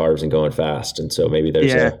doing big carbs and going fast. And so maybe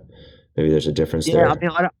there's a difference there. I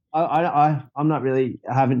mean, I'm not really,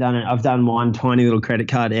 I haven't done it. I've done one tiny little credit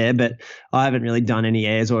card air, but I haven't really done any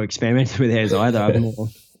airs or experimented with airs either.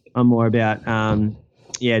 I'm more about,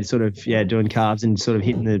 doing carbs and sort of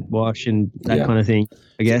hitting the wash and that kind of thing,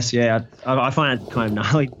 I guess. Yeah, I find it kind of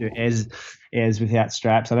gnarly to do airs without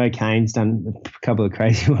straps. I know Kane's done a couple of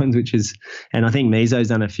crazy ones, and I think Mizo's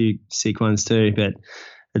done a few sick ones too, but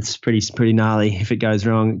it's pretty gnarly. If it goes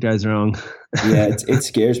wrong, it goes wrong. Yeah, it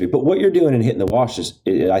scares me. But what you're doing and hitting the wash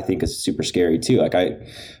I think is super scary too. Like I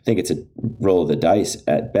think it's a roll of the dice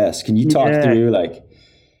at best. Can you talk through like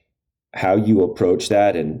how you approach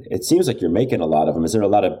that? And it seems like you're making a lot of them. Is there a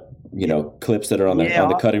lot of clips that are on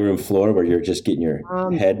the cutting room floor where you're just getting your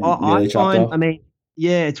head nearly chopped off? I mean,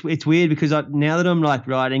 yeah, it's weird because now that I'm like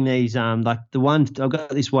riding these like the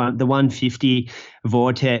the 150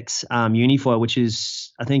 Vortex unifoil, which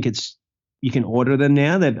is, I think you can order them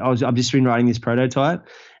now. I've just been riding this prototype,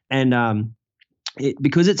 and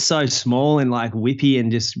because it's so small and like whippy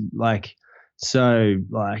and just like so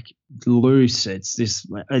like loose, it's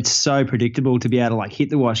so predictable to be able to like hit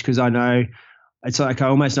the wash, because I know it's like I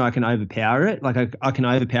almost know I can overpower it. Like I can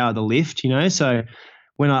overpower the lift, so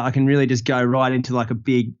when I can really just go right into like a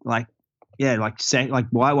big like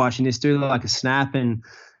whitewash and just do like a snap and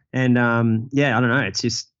I don't know. I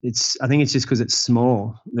think it's just because it's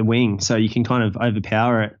small, the wing, so you can kind of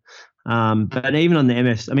overpower it. But even on the the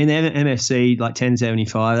MFC like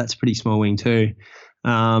 1075, that's a pretty small wing too.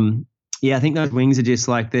 I think those wings are just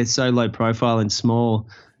like, they're so low profile and small,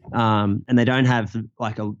 and they don't have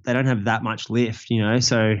that much lift,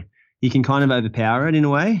 so you can kind of overpower it in a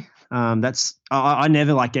way. I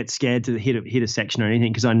never like get scared to hit a section or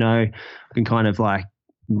anything, because I know I can kind of like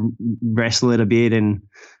wrestle it a bit, and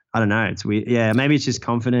I don't know, it's weird. Yeah, maybe it's just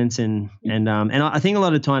confidence and I think a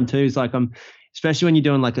lot of time too is like especially when you're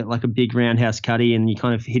doing like a big roundhouse cutty and you're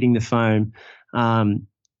kind of hitting the foam.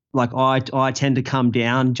 Like I tend to come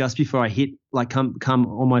down just before I hit, like come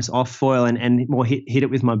almost off foil and more hit it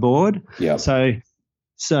with my board. Yeah. So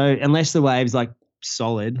unless the wave's like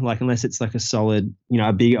solid, like unless it's like a solid,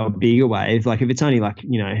 a bigger wave, like if it's only like,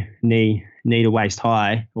 knee to waist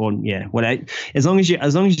high, or as long as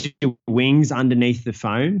your wings underneath the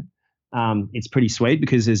foam, it's pretty sweet,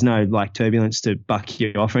 because there's no like turbulence to buck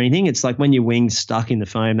you off or anything. It's like when your wings stuck in the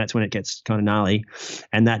foam, that's when it gets kind of gnarly,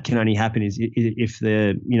 and that can only happen if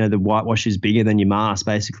the the whitewash is bigger than your mass,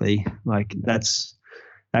 basically. Like that's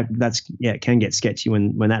it can get sketchy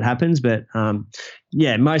when that happens, but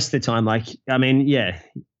most of the time, like I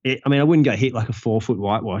wouldn't go hit like a 4-foot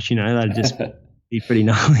whitewash, that'd just be pretty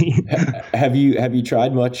gnarly. Have you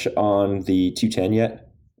tried much on the 210 yet?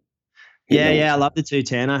 Yeah, I love the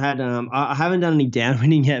 210. I haven't done any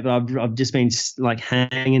downwinding yet, but I've just been like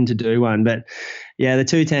hanging to do one. But yeah, the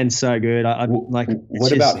 210 is so good.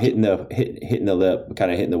 What about hitting the lip,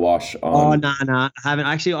 kind of hitting the wash on? Oh no, I haven't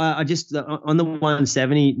actually. I just on the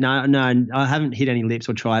 170. No, I haven't hit any lips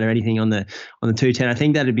or tried or anything on the 210. I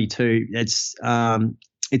think that'd be too. It's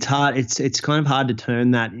hard. It's kind of hard to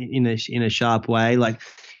turn that in a sharp way. Like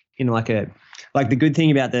the good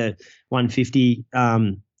thing about the 150.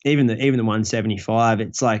 Even the 175,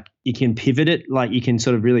 it's like you can pivot it, like you can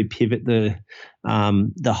sort of really pivot the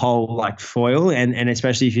whole like foil, and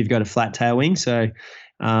especially if you've got a flat tail wing. So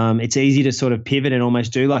it's easy to sort of pivot and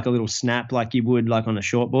almost do like a little snap, like you would like on a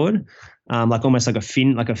shortboard, like almost like a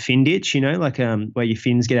fin ditch, like where your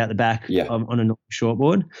fins get out the back on a normal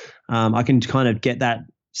shortboard. I can kind of get that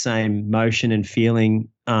same motion and feeling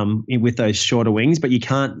with those shorter wings, but you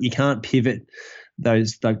can't pivot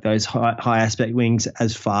those high aspect wings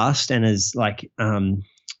as fast and as like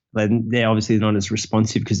they're obviously not as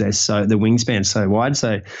responsive because the wingspan's so wide.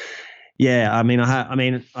 So Yeah, I mean, I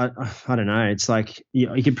don't know. It's like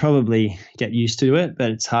you could probably get used to it,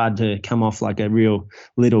 but it's hard to come off like a real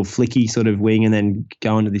little flicky sort of wing and then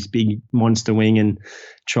go into this big monster wing and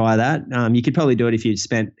try that. You could probably do it if you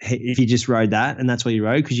just rode that and that's what you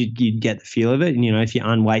rode, because you'd get the feel of it. And if you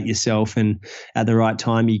unweight yourself and at the right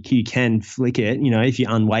time, you can flick it. If you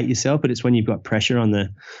unweight yourself, but it's when you've got pressure on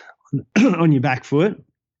on your back foot.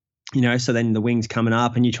 So then the wing's coming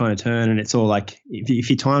up and you're trying to turn, and it's all like, if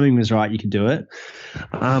your timing was right, you could do it.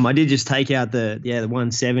 I did just take out the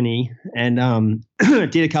 170 and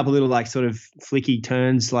did a couple little like sort of flicky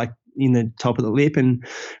turns like in the top of the lip and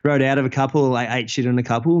rode out of a couple, like ate shit on a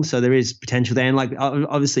couple. So there is potential there. And like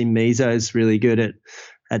obviously Mizo is really good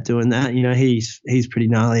at doing that. He's pretty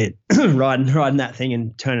gnarly at riding that thing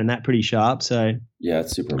and turning that pretty sharp. So yeah,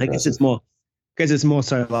 it's super impressive. I guess it's more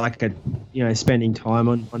so like spending time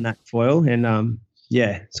on that foil and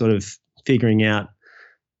sort of figuring out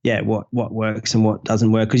what works and what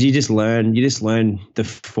doesn't work, because you just learn the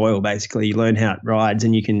foil. Basically you learn how it rides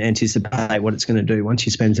and you can anticipate what it's going to do once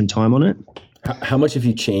you spend some time on it. How much have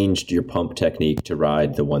you changed your pump technique to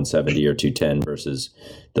ride the 170 or 210 versus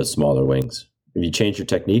the smaller wings? Have you changed your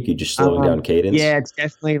technique? You just slowing down cadence? Yeah, it's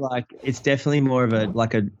definitely more of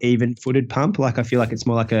a even footed pump. Like I feel like it's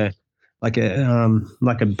more like a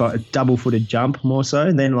double-footed jump more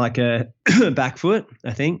so than like a back foot,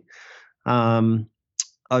 I think.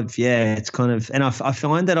 It's kind of, and I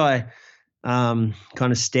find that I kind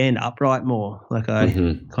of stand upright more. Like I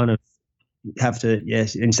kind of have to,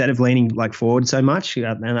 instead of leaning like forward so much,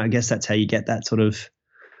 and I guess that's how you get that sort of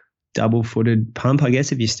double-footed pump, I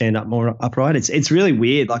guess, if you stand up more upright. It's really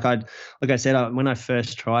weird. Like I said, when I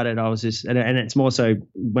first tried it, I was just, and it's more so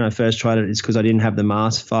when I first tried it, it's because I didn't have the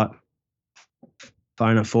mass far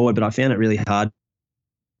enough forward, but I found it really hard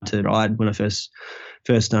to ride when I first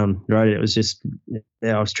rode it. It was just,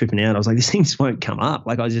 I was tripping out. I was like, this thing just won't come up.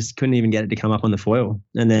 Like I just couldn't even get it to come up on the foil.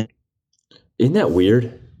 And then, isn't that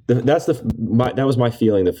weird? That was my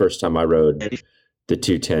feeling the first time I rode the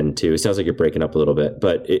 210 too. It sounds like you're breaking up a little bit,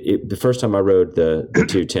 but the first time I rode the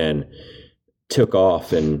 210 took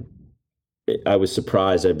off, and I was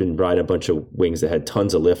surprised. I've been riding a bunch of wings that had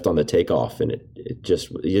tons of lift on the takeoff, and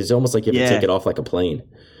it's almost like you have to take it off like a plane.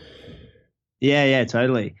 Yeah,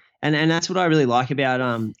 totally. And that's what I really like about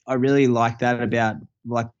I really like that about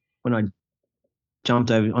like when I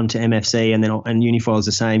jumped over onto MFC and Unifoil is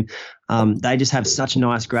the same. They just have such a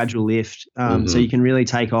nice gradual lift. So you can really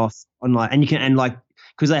take off on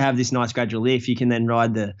because they have this nice gradual lift, you can then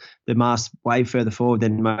ride the mast way further forward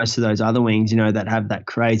than most of those other wings, that have that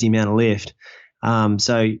crazy amount of lift.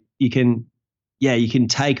 So you can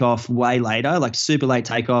take off way later, like super late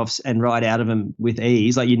takeoffs, and ride out of them with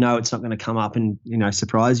ease. Like, it's not going to come up and,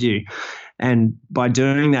 surprise you. And by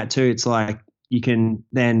doing that too, it's like you can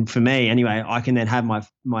then, for me anyway, I can then have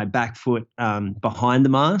my back foot behind the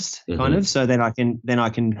mast kind of. So then I can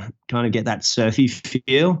kind of get that surfy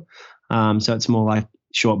feel. So it's more like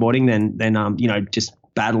shortboarding than just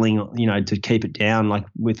battling, to keep it down, like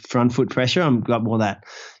with front foot pressure. I've got more that,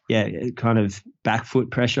 kind of back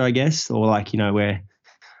foot pressure, I guess, or like, where I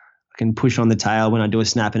can push on the tail when I do a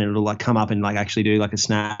snap and it'll like come up and like actually do like a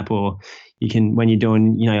snap. Or you can, when you're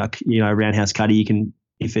doing, roundhouse cutty, you can,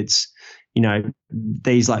 if it's,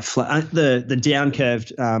 these like flat, the down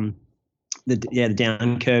curved, the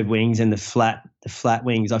down curved wings and the flat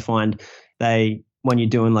wings, I find when you're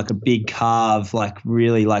doing like a big carve, like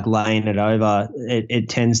really like laying it over, it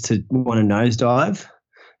tends to want to nosedive,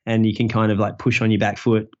 and you can kind of like push on your back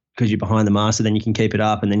foot because you're behind the mast, and then you can keep it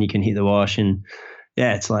up and then you can hit the wash. And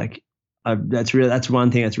it's like, that's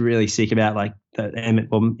one thing that's really sick about like the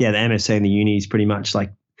MFC and the unis, pretty much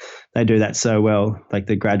like they do that so well, like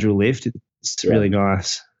the gradual lift. It's really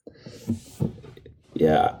nice.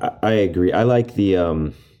 Yeah, I agree. I like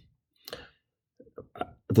the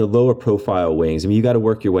lower profile wings. I mean, you got to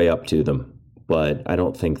work your way up to them, but I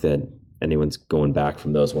don't think that anyone's going back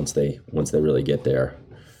from those once they really get there.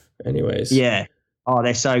 Anyways. Yeah. Oh,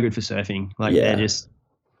 they're so good for surfing. Like they're just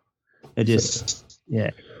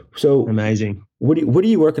So amazing. What are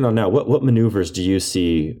you working on now? What maneuvers do you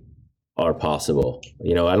see are possible?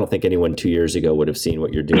 I don't think anyone 2 years ago would have seen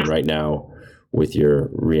what you're doing right now with your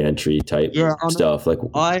re-entry type stuff. Like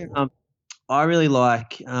I really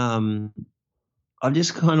like I'm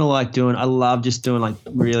just kind of like I love just doing like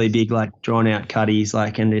really big, like drawn out cutties,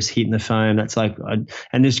 like, and just hitting the foam. That's like,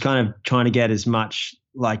 and just kind of trying to get as much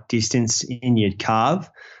like distance in your carve,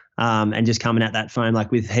 and just coming at that foam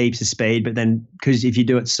like with heaps of speed. But then, because if you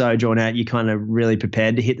do it so drawn out, you're kind of really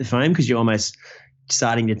prepared to hit the foam because you're almost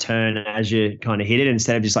starting to turn as you kind of hit it,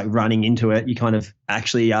 instead of just like running into it. You kind of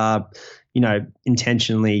actually are,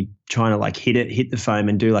 intentionally trying to like hit the foam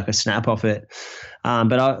and do like a snap off it.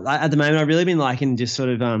 But at the moment, I've really been liking just sort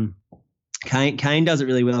of Kane does it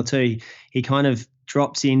really well too. He kind of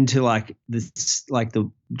drops into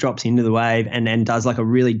drops into the wave and then does like a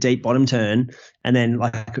really deep bottom turn and then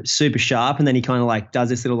like super sharp, and then he kind of like does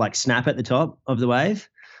this little like snap at the top of the wave.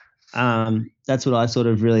 That's what I sort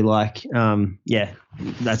of really like. I've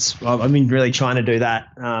been really trying to do that,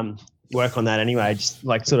 work on that anyway, just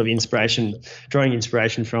like sort of drawing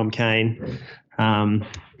inspiration from Kane.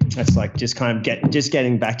 That's like just kind of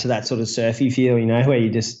getting back to that sort of surfy feel, where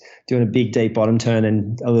you're just doing a big deep bottom turn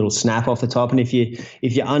and a little snap off the top. And if you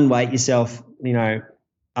unweight yourself,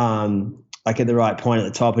 like at the right point at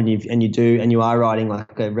the top, and you are riding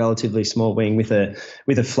like a relatively small wing with a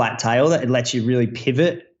flat tail, that it lets you really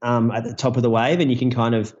pivot at the top of the wave, and you can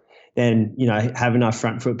kind of then have enough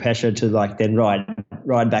front foot pressure to like then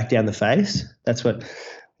ride back down the face. That's what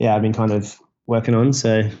I've been kind of working on.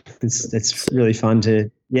 So it's really fun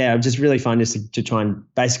just really fun just to try and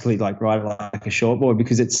basically like ride like a shortboard,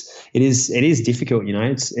 because it is difficult.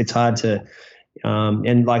 It's hard to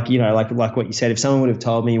and like what you said, if someone would have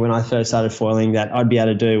told me when I first started foiling that I'd be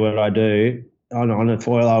able to do what I do on a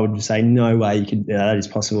foil, I would say no way you could. That is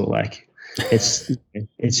possible. Like it's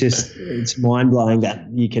mind blowing that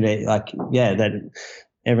you can that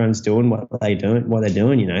everyone's doing what they're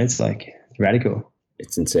doing. It's like radical.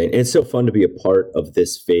 It's insane. And it's so fun to be a part of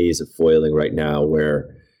this phase of foiling right now,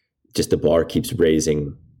 where just the bar keeps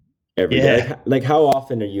raising every day. Like how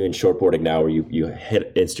often are you in shortboarding now where you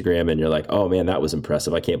hit Instagram and you're like, oh man, that was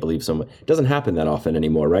impressive. I can't believe someone. It doesn't happen that often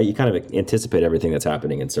anymore, right? You kind of anticipate everything that's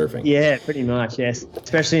happening in surfing. Yeah, pretty much. Yes.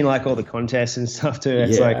 Especially in like all the contests and stuff too.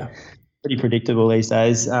 It's like pretty predictable these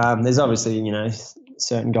days. There's obviously,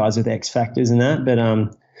 certain guys with X factors and that, but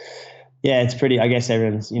it's pretty, I guess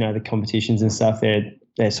everyone's, the competitions and stuff,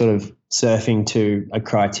 they're sort of surfing to a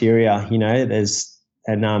criteria, there's,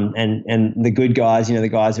 and the good guys, the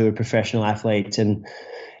guys who are professional athletes, and,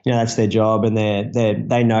 that's their job, and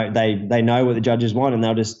they know what the judges want, and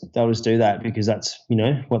they'll just do that because that's,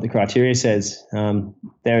 what the criteria says.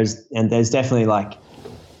 There's definitely like a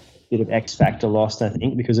bit of X factor lost, I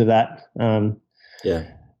think, because of that. But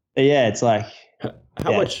it's like,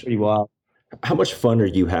 it's pretty wild. How much fun are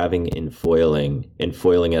you having in foiling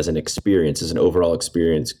as an experience, as an overall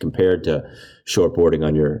experience, compared to shortboarding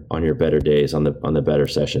on your better days, on the better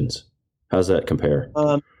sessions? How's that compare?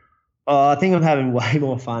 I think I'm having way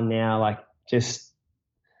more fun now. I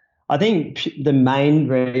think the main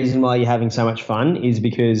reason why you're having so much fun is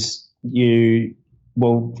because the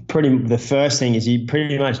first thing is you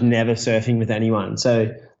pretty much never surfing with anyone.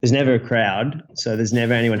 So there's never a crowd. So there's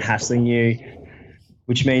never anyone hassling you,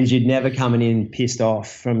 which means you'd never coming in pissed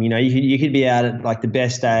off from, you could be out at like the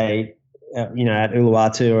best day, at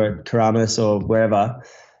Uluwatu or at Karamas or wherever,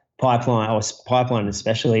 pipeline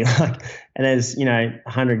especially, like, and there's,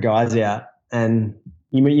 100 guys out, and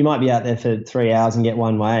you might be out there for 3 hours and get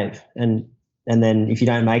one wave. And then if you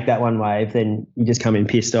don't make that one wave, then you just come in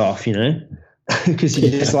pissed off, because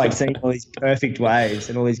you're just like seeing all these perfect waves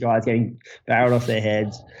and all these guys getting barreled off their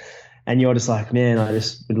heads. And you're just like, man, I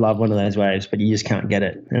just would love one of those waves, but you just can't get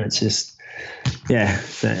it. And it's just,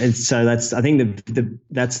 so that's, I think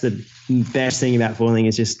that's the best thing about foiling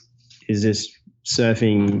is just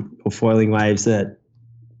surfing or foiling waves that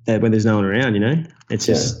when there's no one around, it's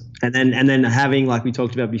just, and then having, like we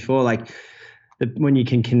talked about before, like when you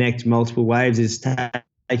can connect multiple waves is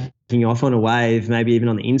taking off on a wave, maybe even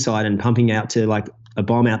on the inside, and pumping out to like a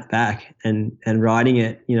bomb out the back and riding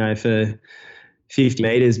it, for 50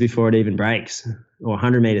 meters before it even breaks, or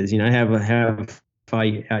 100 meters, how far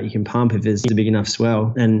out you can pump if there's a big enough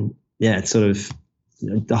swell. And it's sort of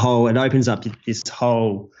it opens up this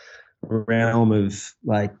whole realm of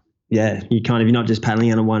like, you're not just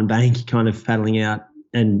paddling out on one bank, you're kind of paddling out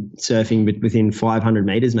and surfing within 500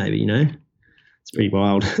 meters maybe, it's pretty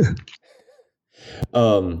wild.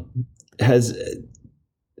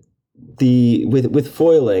 With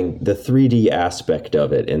foiling, the 3D aspect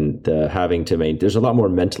of it and having to there's a lot more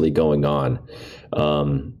mentally going on.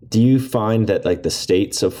 Do you find that like the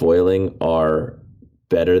states of foiling are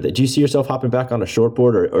better? Do you see yourself hopping back on a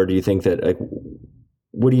shortboard, or do you think that like,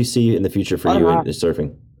 what do you see in the future for you in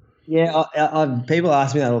surfing? Yeah, people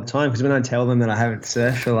ask me that all the time, because when I tell them that I haven't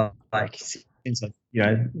surfed for like since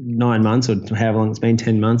 9 months or however long it's been,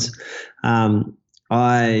 10 months,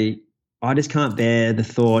 I just can't bear the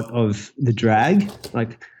thought of the drag,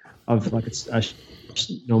 of a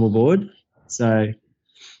normal board. So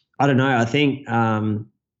I don't know. I think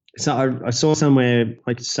so. I saw somewhere,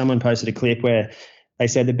 like someone posted a clip where they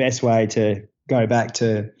said the best way to go back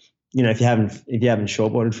to if you haven't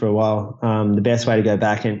shortboarded for a while, the best way to go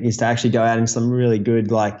back is to actually go out in some really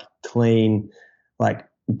good, like clean, like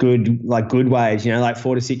good waves, like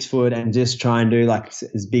 4 to 6 foot, and just try and do like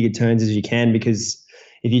as big a turns as you can, because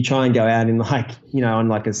if you try and go out in like, on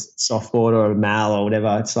like a softboard or a mal or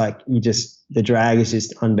whatever, it's like the drag is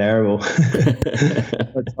just unbearable.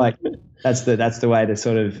 It's like that's the way to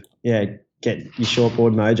sort of get your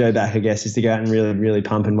shortboard mojo back, I guess, is to go out and really, really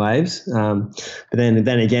pumping waves. But then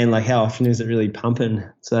again, like how often is it really pumping?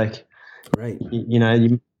 It's like, right,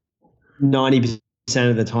 you 90%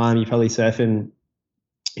 of the time you're probably surfing,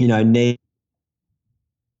 need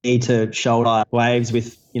to shoulder waves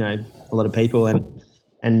with, a lot of people,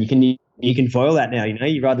 and you can foil that now.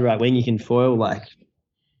 You ride the right wing, you can foil like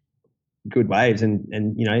good waves,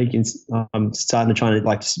 and you can. I'm starting to try to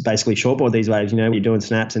like basically shortboard these waves. You're doing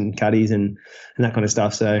snaps and cutties and that kind of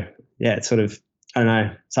stuff. So yeah, it's sort of, I don't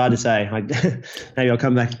know. It's hard to say. Maybe I'll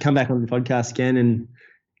come back on the podcast again and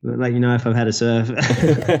let you know if I've had a surf.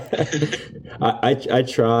 I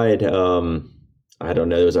tried. I don't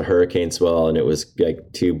know. There was a hurricane swell and it was like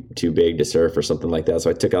too big to surf or something like that.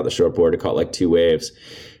 So I took out the shortboard and caught like 2 waves,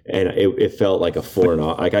 and it felt like a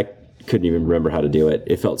 4-0. Like I couldn't even remember how to do it.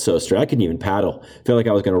 It felt so straight. I couldn't even paddle. I felt like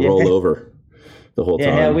I was going to roll over the whole time.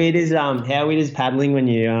 Yeah, how weird is paddling when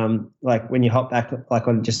you like when you hop back like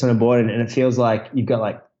on a board and it feels like you've got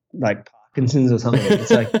like Parkinson's or something.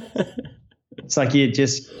 It's like it's like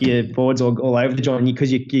your board's all over the joint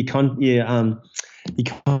because you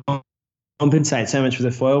compensate so much for the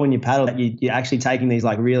foil when you paddle that you're actually taking these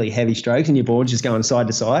like really heavy strokes and your board's just going side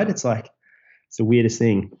to side. It's like it's the weirdest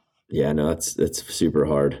thing. Yeah, no, it's super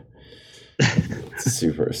hard. It's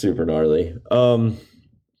super gnarly.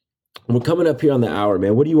 We're coming up here on the hour,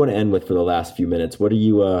 man. What do you want to end with for the last few minutes? What do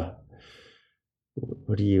you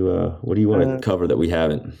want to cover that we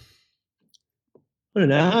haven't? I don't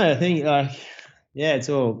know. I think it's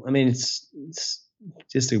all. I mean, it's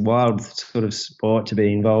just a wild sort of sport to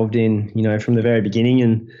be involved in, from the very beginning,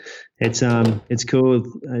 and it's cool.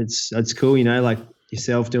 It's cool, like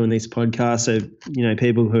yourself doing these podcasts, so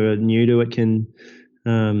people who are new to it can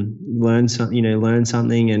learn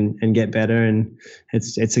something and get better, and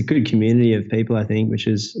it's a good community of people, I think, which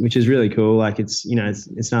is really cool. Like it's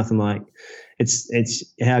nothing like it's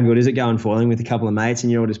how good is it going foiling with a couple of mates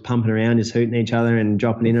and you're all just pumping around, just hooting each other and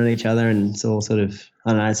dropping in on each other, and it's all sort of,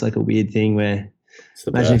 I don't know, it's like a weird thing where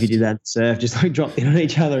imagine if you did that in surf, just like drop in on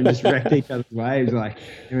each other and just wrecked each other's waves, like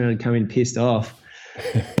everyone would come in pissed off.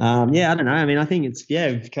 I don't know. I mean, I think it's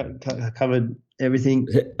we've covered everything.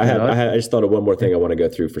 I just thought of one more thing I want to go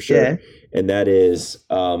through for sure, and that is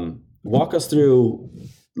walk us through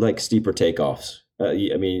like steeper takeoffs.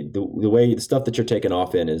 I mean, the stuff that you're taking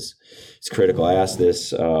off in is critical. I asked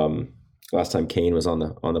this last time Kane was on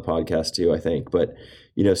the podcast too, I think, but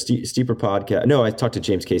steeper podcast. No, I talked to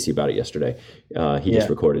James Casey about it yesterday. He just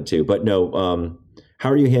recorded too, but no. How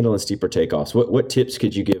are you handling steeper takeoffs? What tips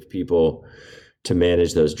could you give people to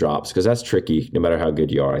manage those drops? Because that's tricky, no matter how good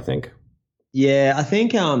you are, I think. Yeah, I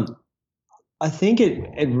think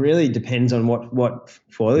it really depends on what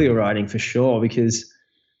foil you're riding for sure, because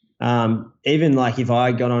even like if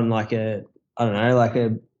I got on like a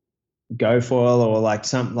go foil or like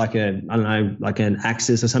something like like an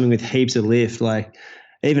Axis or something with heaps of lift, like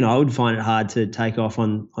even I would find it hard to take off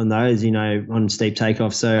on those, on steep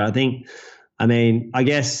takeoffs. So I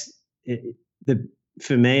guess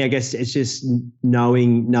for me, I guess it's just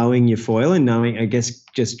knowing your foil and knowing, I guess,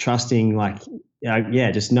 just trusting,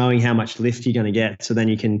 just knowing how much lift you're going to get, so then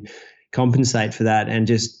you can compensate for that, and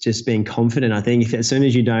just being confident. I think as soon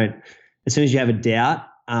as you have a doubt,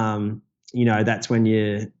 that's when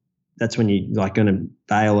you're like going to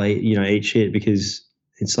bail, eat shit, because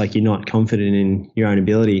it's like you're not confident in your own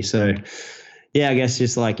ability. So I guess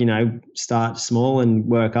just start small and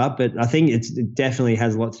work up. But I think it definitely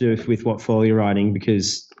has a lot to do with what foil you're riding,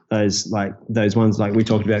 because those ones like we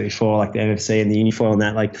talked about before, like the MFC and the unifoil and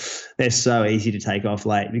that, like they're so easy to take off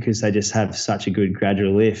late because they just have such a good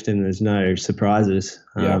gradual lift and there's no surprises.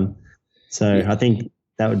 I think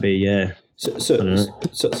that would be, So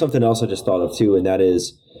something else I just thought of too, and that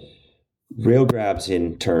is rail grabs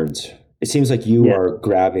in turns. It seems like you are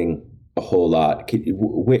grabbing a whole lot.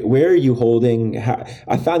 Where are you holding?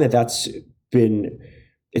 I found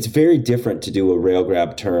it's very different to do a rail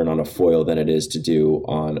grab turn on a foil than it is to do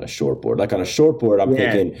on a shortboard. Like on a shortboard, I'm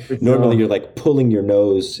thinking normally you're like pulling your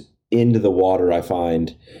nose into the water, I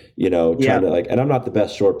find, trying to like, and I'm not the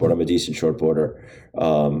best shortboarder. I'm a decent shortboarder.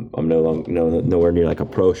 I'm nowhere near like a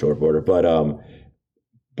pro shortboarder,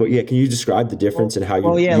 but yeah, can you describe the difference in how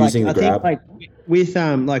you're using the grab? I think with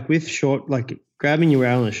grabbing your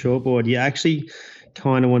rail on a shortboard,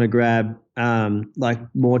 kind of want to grab like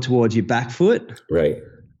more towards your back foot. Right.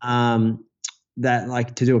 That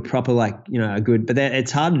like to do a proper a good, but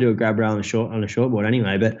it's hard to do a grab rail on a shortboard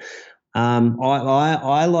anyway. But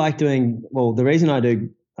I like doing, well, the reason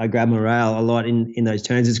I grab my rail a lot in those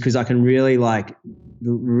turns is because I can really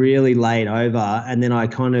lay it over, and then I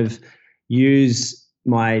kind of use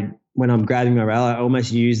when I'm grabbing my rail, I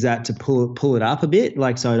almost use that to pull it up a bit,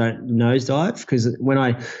 like so I don't nosedive. Because when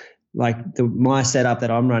I my setup that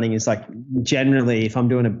I'm running is like generally if I'm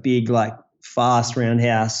doing a big fast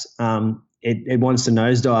roundhouse, it wants to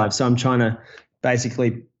nosedive. So I'm trying to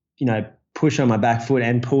basically push on my back foot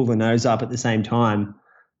and pull the nose up at the same time.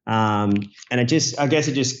 And I guess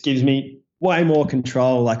it just gives me way more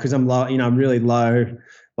control, because I'm low, I'm really low,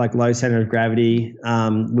 low center of gravity,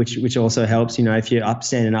 which also helps. If you're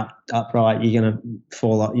standing upright, you're gonna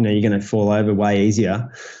fall, you're gonna fall over way easier.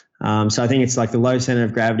 So I think it's the low center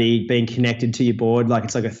of gravity being connected to your board,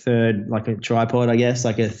 it's like a third, like a tripod, I guess,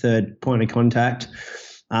 like a third point of contact.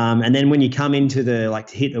 And then when you come into to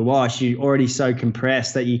hit the wash, you're already so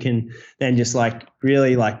compressed that you can then just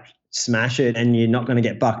really smash it, and you're not going to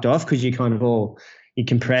get bucked off because you're kind of you're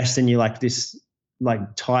compressed and you're this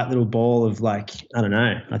tight little ball of I don't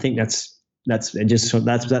know. I think that's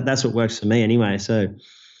what works for me anyway. So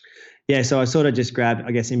yeah, so I sort of just grab,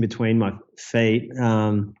 I guess, in between my feet.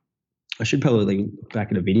 I should probably look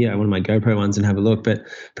back at a video, one of my GoPro ones, and have a look, but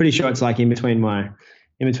pretty sure it's in between my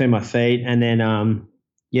feet, and then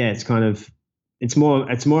it's kind of it's more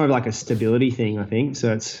of a stability thing, I think.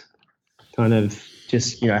 So it's kind of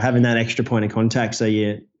just having that extra point of contact, so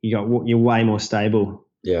you're way more stable.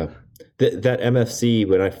 Yeah, that MFC,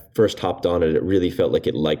 when I first hopped on it, it really felt like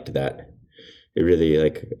it liked that. It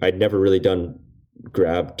really I'd never really done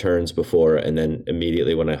grab turns before, and then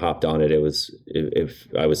immediately when I hopped on it, if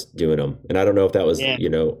I was doing them, and I don't know if that was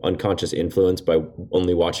unconscious influence by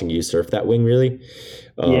only watching you surf that wing really,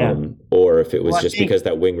 or if it was just because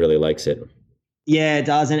that wing really likes it. Yeah, it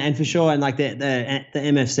does, and for sure, and the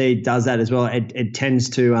MFC does that as well. It tends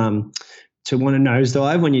to want to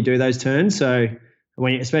nosedive when you do those turns. So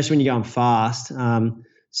especially when you're going fast.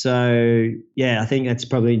 So yeah, I think that's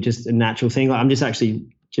probably just a natural thing. I'm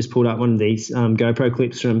just pulled up one of these GoPro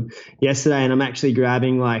clips from yesterday, and I'm actually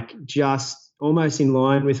grabbing just almost in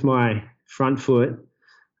line with my front foot,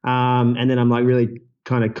 and then I'm really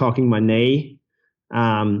kind of cocking my knee,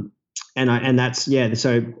 and that's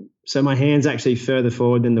so my hand's actually further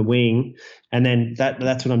forward than the wing, and then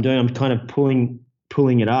that's what I'm doing. I'm kind of pulling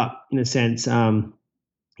it up in a sense,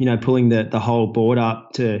 pulling the whole board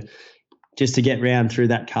up to get round through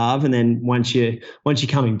that carve, and then once you're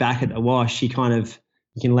coming back at the wash, you can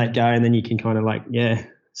let go, and then you can kind of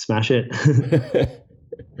smash it.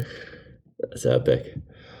 That's epic.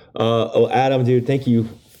 Adam, dude, thank you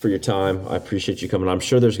for your time. I appreciate you coming. I'm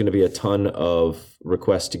sure there's going to be a ton of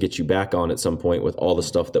requests to get you back on at some point with all the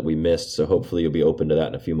stuff that we missed. So hopefully you'll be open to that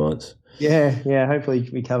in a few months. Yeah. Hopefully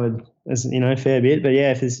we covered a fair bit, but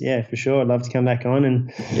for sure, I'd love to come back on,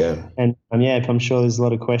 and I'm sure there's a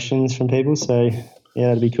lot of questions from people. So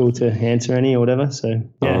yeah, it'd be cool to answer any or whatever. So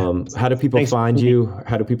yeah. How do people find you?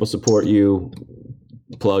 How do people support you?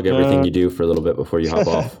 Plug everything you do for a little bit before you hop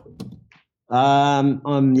off. I'm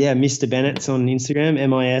Mr. Bennetts on Instagram,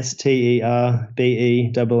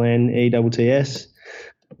 MisterBennetts.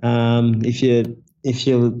 If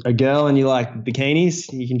you're a girl and you like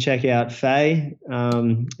bikinis, you can check out Faye,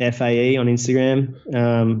 FAE on Instagram.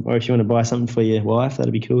 Or if you want to buy something for your wife,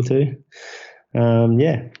 that'd be cool too.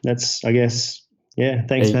 That's, I guess,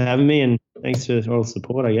 thanks for having me, and thanks for all the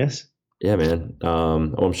support, I guess. Yeah, man.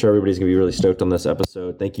 I'm sure everybody's going to be really stoked on this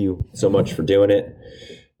episode. Thank you so much for doing it.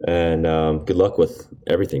 And good luck with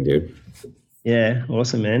everything, dude. Yeah,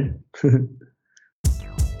 awesome, man.